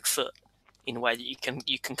people on the back foot in a way that you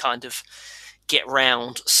can kind of get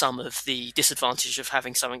round some of the disadvantage of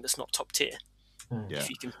having something that's not top tier. If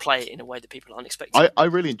you can play it in a way that people aren't expecting. I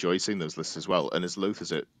really enjoy seeing those lists as well, and as loath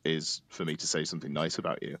as it is for me to say something nice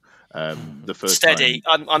about you, the first Steady,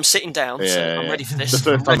 time, I'm sitting down, so I'm ready for this. The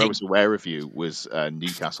first time I was aware of you was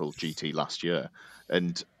Newcastle GT last year,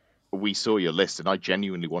 and we saw your list, and I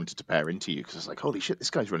genuinely wanted to pair into you because I was like, holy shit, this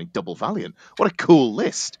guy's running double Valiant. What a cool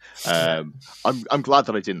list. I'm glad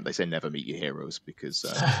that I didn't. They say never meet your heroes because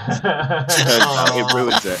it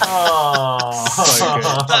ruins it. So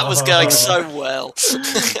good. That was going so well.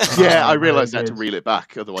 Yeah, I realised I had to reel it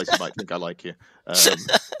back, otherwise you might think I like you.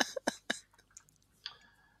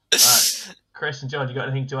 Chris and John, you got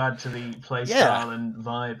anything to add to the play style and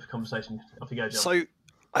vibe conversation? Off you go, John. So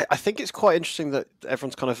I think it's quite interesting that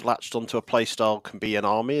everyone's kind of latched onto a play style can be an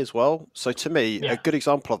army as well. So to me, a good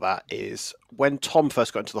example of that is when Tom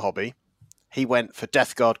first got into the hobby, he went for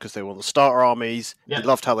Death Guard because they were one of the starter armies. He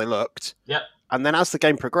loved how they looked. And then as the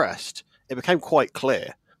game progressed, it became quite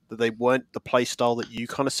clear that they weren't the play style that you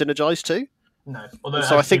kind of synergized to. No, although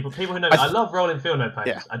so I think people who know, I love rolling field note paints.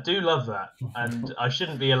 Yeah. I do love that, and I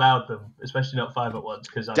shouldn't be allowed them, especially not 5 at once.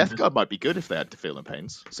 Because Death Guard might be good if they had to field note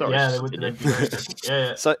paints. Sorry, yeah, they would be very good.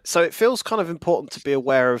 Yeah. So it feels kind of important to be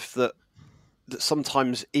aware of that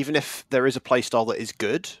sometimes, even if there is a play style that is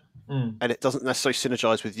good, and it doesn't necessarily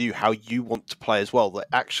synergize with you how you want to play as well, that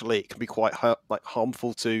actually it can be quite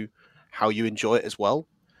harmful to how you enjoy it as well.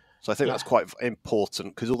 So I think that's quite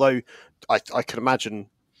important because although I can imagine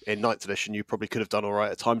in 9th edition, you probably could have done all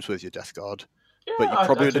right at times with your Death Guard, but you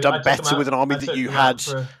probably would have done better with an army that you had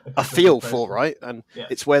a feel for, right? And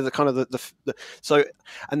it's where the kind of the so,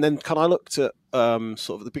 and then I looked at sort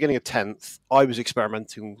of at the beginning of 10th, I was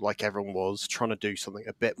experimenting like everyone was, trying to do something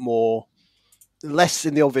a bit more less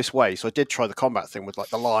in the obvious way. So I did try the combat thing with like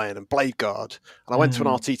the Lion and Blade Guard, and I went to an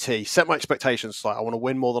RTT, set my expectations like I want to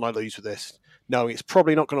win more than I lose with this, knowing it's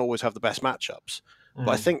probably not going to always have the best matchups. But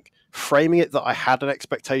I think framing it that I had an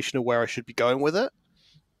expectation of where I should be going with it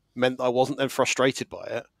meant that I wasn't then frustrated by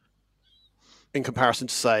it in comparison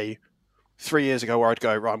to, say, 3 years ago where I'd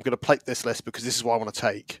go, right, I'm going to plate this list because this is what I want to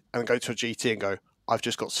take, and then go to a GT and go, I've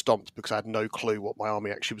just got stomped because I had no clue what my army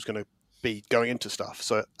actually was going to be going into stuff.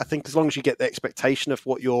 So I think as long as you get the expectation of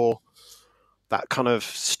what that kind of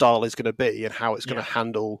style is going to be and how it's going to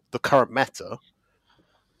handle the current meta,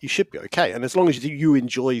 you should be okay. And as long as you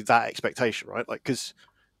enjoy that expectation, right? Like, because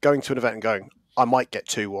going to an event and going, I might get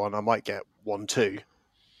 2-1, I might get 1-2,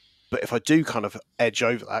 but if I do kind of edge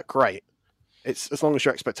over that, great. It's as long as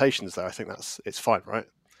your expectations there, I think it's fine, right?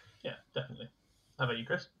 Yeah, definitely. How about you,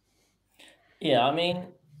 Chris? Yeah, I mean,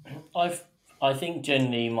 I think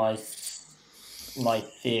generally my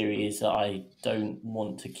theory is that I don't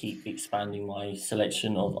want to keep expanding my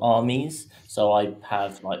selection of armies, so I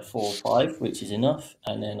have like 4 or 5, which is enough,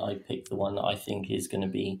 and then I pick the one that I think is going to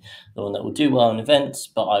be the one that will do well in events,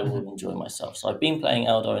 but I will enjoy myself. So I've been playing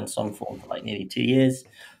Eldar in some form for like nearly 2 years,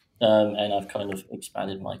 and I've kind of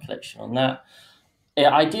expanded my collection on that.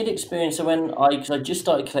 Yeah, I did experience so because I just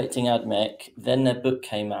started collecting AdMech, then their book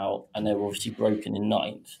came out, and they were obviously broken in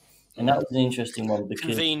 9th, and that was an interesting one because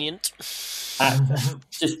Convenient.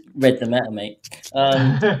 just read the meta, mate.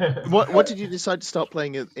 What did you decide to start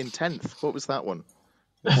playing in 10th? What was that one?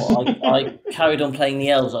 Well, I carried on playing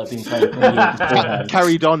the elves I've been playing for a year beforehand.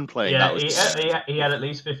 Carried on playing. Yeah, that was he had at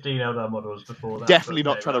least 15 Eldar models before that. Definitely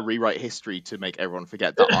not trying to rewrite history to make everyone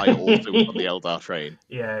forget that I also was on the Eldar train.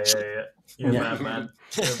 Yeah. You're a bad man.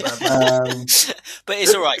 But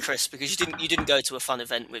it's all right, Chris, because you didn't go to a fun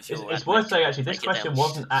event with your. It's worth saying actually, this question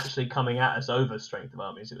wasn't actually coming at us over strength of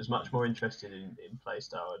armies. It was much more interested in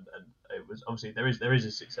playstyle, and it was obviously there is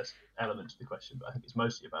a success element to the question, but I think it's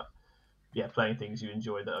mostly about playing things you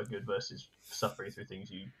enjoy that are good versus suffering through things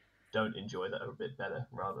you don't enjoy that are a bit better,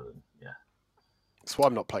 rather than That's why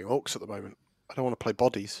I'm not playing orcs at the moment. I don't want to play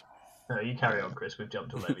bodies. No, you carry on, Chris. We've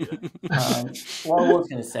jumped all over you. What I was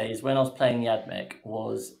going to say is when I was playing the AdMech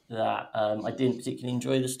was that I didn't particularly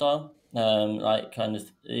enjoy the style. It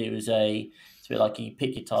was it's a bit like you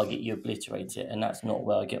pick your target, you obliterate it, and that's not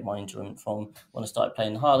where I get my enjoyment from. When I started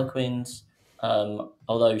playing the Harlequins,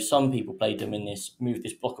 although some people played them in move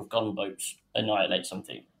this block of gunboats, annihilate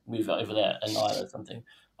something, move it over there, annihilate something.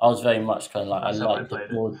 I was very much kind of like, I like the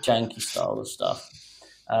more janky style of stuff.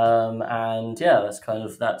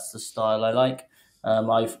 That's the style I like.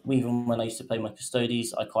 Even when I used to play my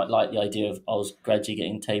Custodes, I quite like the idea of I was gradually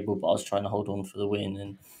getting table, but I was trying to hold on for the win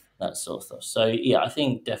and that sort of stuff. So yeah, I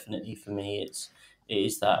think definitely for me it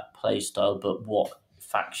is that play style, but what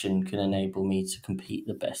faction can enable me to compete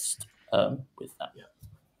the best with that?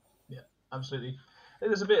 Yeah, absolutely.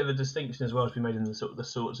 There's a bit of a distinction as well to be made in the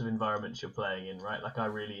sorts of environments you're playing in, right? Like I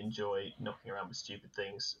really enjoy knocking around with stupid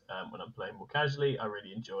things when I'm playing more casually. I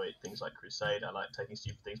really enjoy things like Crusade. I like taking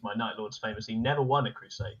stupid things. My Night Lords famously never won a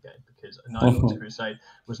Crusade game because a Night Lords Crusade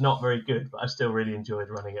was not very good, but I still really enjoyed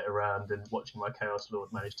running it around and watching my Chaos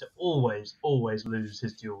Lord manage to always lose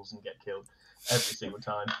his duels and get killed every single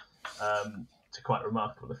time. To quite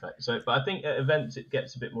remarkable effect. So, but I think at events it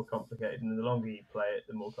gets a bit more complicated, and the longer you play it,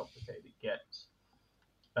 the more complicated it gets.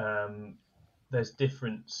 There's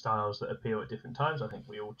different styles that appeal at different times. I think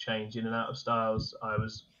we all change in and out of styles.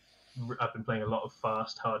 I've been playing a lot of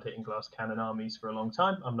fast, hard-hitting glass cannon armies for a long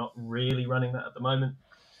time. I'm not really running that at the moment,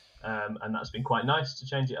 and that's been quite nice to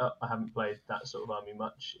change it up. I haven't played that sort of army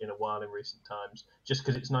much in a while in recent times, just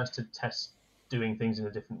because it's nice to test doing things in a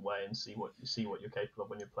different way and see what you're capable of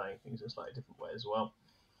when you're playing things in a slightly different way as well.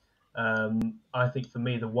 I think for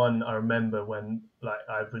me, the one I remember when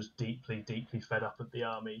I was deeply fed up of the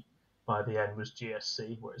army by the end was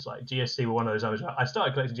GSC, where it's like GSC were one of those armies. I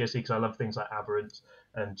started collecting GSC because I love things like Aberrants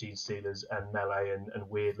and Gene Stealers and Melee and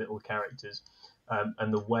weird little characters,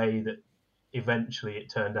 and the way that eventually it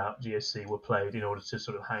turned out GSC were played in order to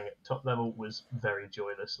sort of hang at top level was very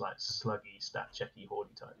joyless, like sluggy, stat checky,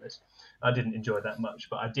 hoardy type list. I didn't enjoy that much,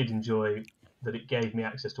 but I did enjoy that it gave me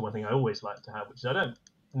access to one thing I always like to have, which is I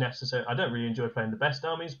don't really enjoy playing the best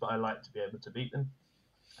armies, but I like to be able to beat them.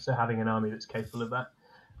 So having an army that's capable of that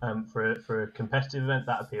for a competitive event,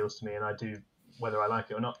 that appeals to me, and I do, whether I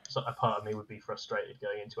like it or not. So a part of me would be frustrated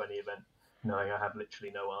going into any event knowing I have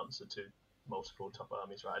literally no answer to multiple top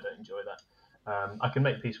armies. Right, I don't enjoy that. I can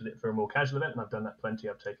make peace with it for a more casual event, and I've done that plenty.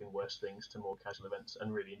 I've taken worse things to more casual events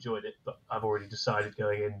and really enjoyed it, but I've already decided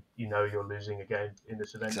going in, you're losing a game in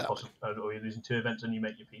this event, or you're losing 2 events, and you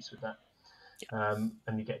make your peace with that.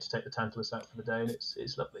 And you get to take the Tantalus out for the day, and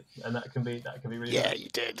it's lovely, and that can be really nice. You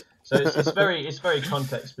did. So it's very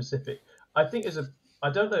context specific. I think I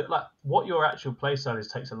don't know, like what your actual play style is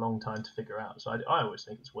takes a long time to figure out. So I always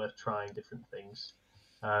think it's worth trying different things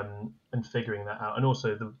and figuring that out. And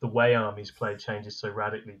also the way armies play changes so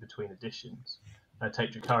radically between editions.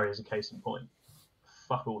 Take Drukhari as a case in point.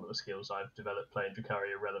 Fuck all of the skills I've developed playing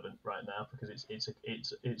Drukhari are relevant right now because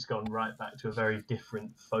it's gone right back to a very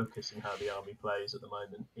different focus in how the army plays at the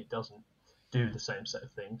moment. It doesn't do the same set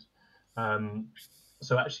of things.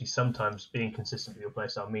 So actually sometimes being consistent with your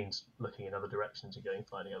playstyle means looking in other directions and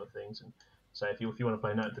finding other things. And so if you want to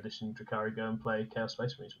play 9th edition Drukhari, go and play Chaos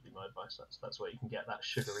Space Marines would be my advice. That's where you can get that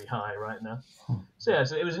sugary high right now. So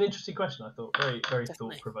it was an interesting question, I thought. Very, very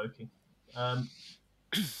thought-provoking.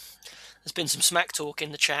 There's been some smack talk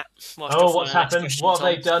in the chat. What's happened? What have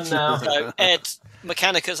they done now? So Ed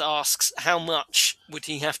Mechanicus asks, how much would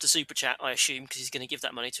he have to super chat, I assume, because he's going to give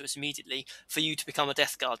that money to us immediately, for you to become a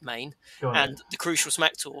Death Guard main? And the crucial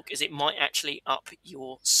smack talk is it might actually up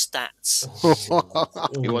your stats.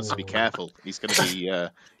 He wants to be careful. He's going to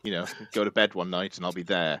be, go to bed one night and I'll be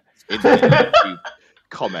there in the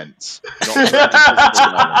comments.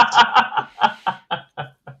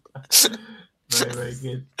 Very, very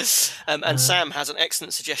good. And Sam has an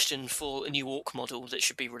excellent suggestion for a new Orc model that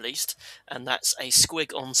should be released, and that's a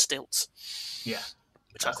squig on stilts. Yeah.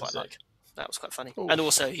 Which I quite like. That was quite funny. Ooh. And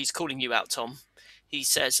also, he's calling you out, Tom. He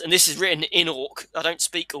says, and this is written in Orc. I don't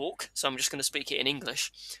speak Orc, so I'm just going to speak it in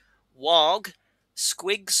English. Warg,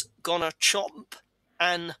 squigs gonna chomp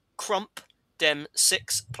and crump dem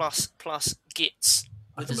 6++ gits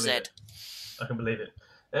with a Z. I can believe it.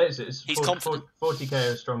 He's confident. 40k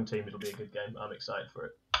a strong team. It'll be a good game. I'm excited for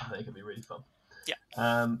it. I think it'll be really fun. Yeah.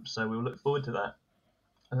 So we'll look forward to that.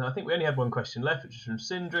 And I think we only have one question left, which is from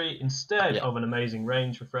Sindri. Instead of an amazing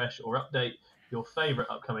range refresh or update, your favourite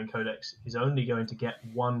upcoming codex is only going to get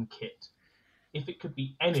one kit. If it could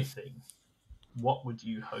be anything, what would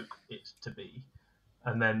you hope it to be?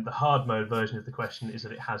 And then the hard mode version of the question is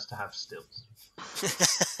that it has to have stilts.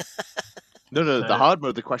 No. The hard mode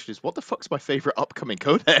of the question is, what the fuck's my favourite upcoming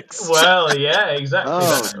codex? Well, yeah, exactly.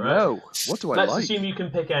 Right? No. What do I like? Let's assume you can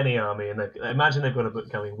pick any army, and imagine they've got a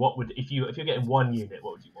book coming. What would if you're getting one unit?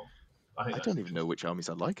 What would you want? I don't even know which armies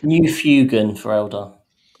I like. New Fugan for Eldar.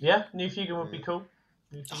 Yeah, New Fugan would be cool.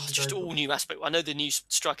 Just all new aspect. I know the new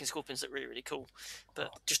Striking Scorpions look really, really cool,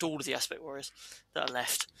 but just all of the aspect warriors that are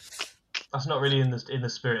left. That's not really in the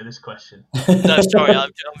spirit of this question. No, sorry, I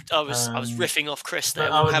was riffing off Chris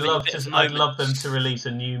there. I'd love them to release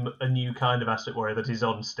a new kind of aspect warrior that is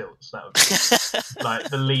on stilts. That would be like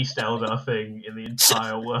the least Eldar thing in the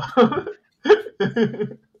entire world.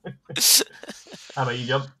 How about you,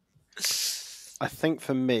 John? I think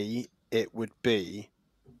for me it would be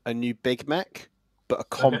a new Big Mech, but a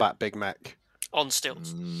combat Big Mech on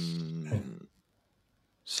stilts.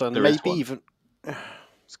 So there maybe even.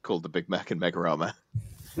 It's called the Big Mech and Mega Armor.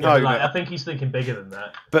 No, I think he's thinking bigger than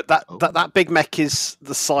that. But that Big Mech is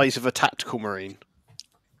the size of a tactical marine,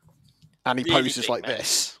 and he really poses like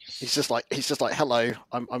this. He's just like, hello,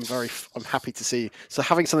 I'm happy to see you. So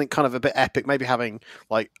having something kind of a bit epic, maybe having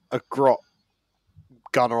like a grot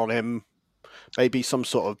gunner on him, maybe some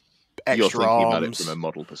sort of extra You're thinking arms. about it from a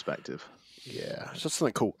model perspective. Yeah, just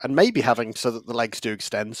something cool, and maybe having so that the legs do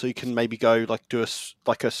extend, so you can maybe go do a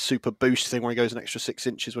super boost thing where he goes an extra 6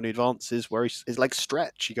 inches when he advances, where his legs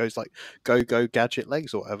stretch. He goes like go gadget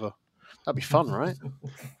legs or whatever. That'd be fun, right?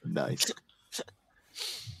 Nice.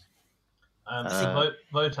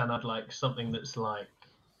 Votan, I'd like something that's like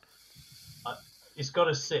it's got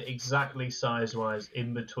to sit exactly size-wise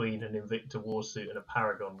in between an Invicta warsuit and a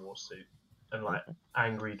Paragon warsuit. And like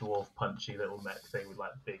angry dwarf punchy little mech thing with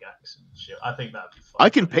like big axe and shit. I think that'd be fun. I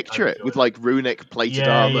can picture it with like runic plated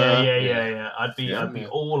armor. Yeah. I'd be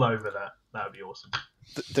all over that. That would be awesome.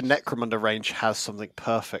 The Necromunda range has something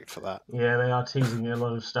perfect for that. Yeah, they are teasing a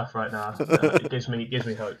lot of stuff right now. It gives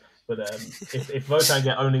me hope. But if Votan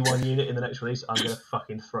get only one unit in the next release, I'm gonna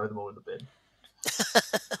fucking throw them all in the bin.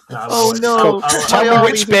 No! Tell me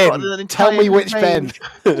which bin. Tell me which bin.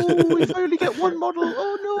 Oh, if I only get one model.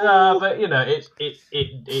 Oh no! No, but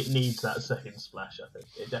it needs that second splash. I think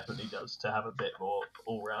it definitely does to have a bit more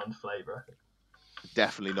all-round flavour. I think.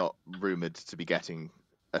 Definitely not rumoured to be getting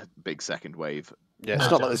a big second wave. Yeah, it's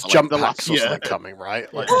not like there's jump packs or something coming,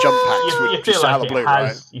 right? Like jump packs would just out of the blue,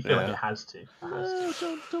 right? You feel like it has to.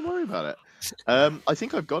 Don't worry about it. I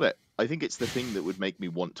think I've got it. I think it's the thing that would make me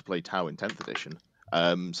want to play Tau in 10th edition.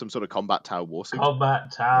 Some sort of combat Tau warsuit.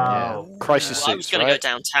 Combat Tau. Yeah. Crisis suits, I was going to go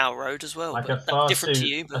down Tau Road as well. Like but that's different to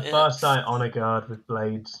you. But a Farsight Honor Guard with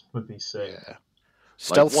blades would be sick. Yeah.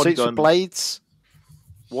 Stealth suits with blades.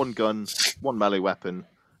 One gun, one melee weapon.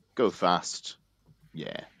 Go fast.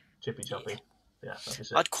 Yeah. Chippy choppy. Yeah,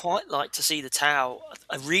 I'd quite like to see the Tau,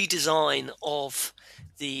 a redesign of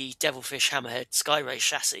the Devilfish Hammerhead Skyray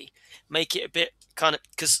chassis. Make it a bit kind of,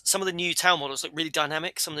 because some of the new Tau models look really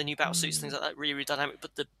dynamic. Some of the new battle suits, things like that, really, really dynamic.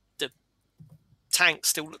 But the tanks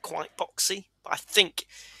still look quite boxy. But I think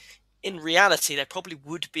in reality, they probably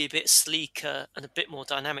would be a bit sleeker and a bit more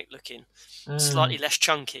dynamic looking, slightly less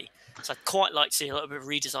chunky. So I'd quite like to see a little bit of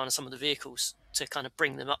redesign of some of the vehicles to kind of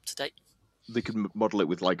bring them up to date. They could model it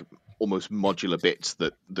with like almost modular bits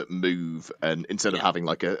that move, and instead of having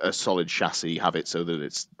like a solid chassis, have it so that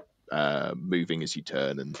it's moving as you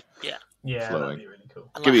turn and flowing. That'd be really cool.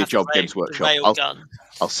 Give me a job, Games Workshop.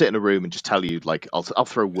 I'll sit in a room and just tell you, like, I'll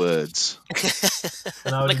throw words.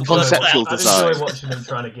 And I would Conceptual design. enjoy watching them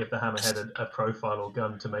trying to give the Hammerhead a profile or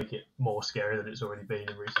gun to make it more scary than it's already been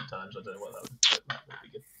in recent times. I don't know what that would be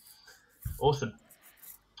good. Awesome.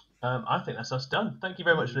 I think that's us done. Thank you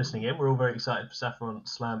very much for listening in. We're all very excited for Saffron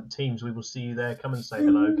Slam teams. We will see you there. Come and say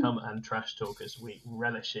hello. Come and trash talk us. We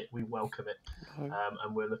relish it. We welcome it.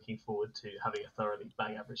 And we're looking forward to having a thoroughly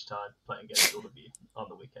bang average time playing against all of you on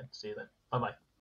the weekend. See you then. Bye-bye.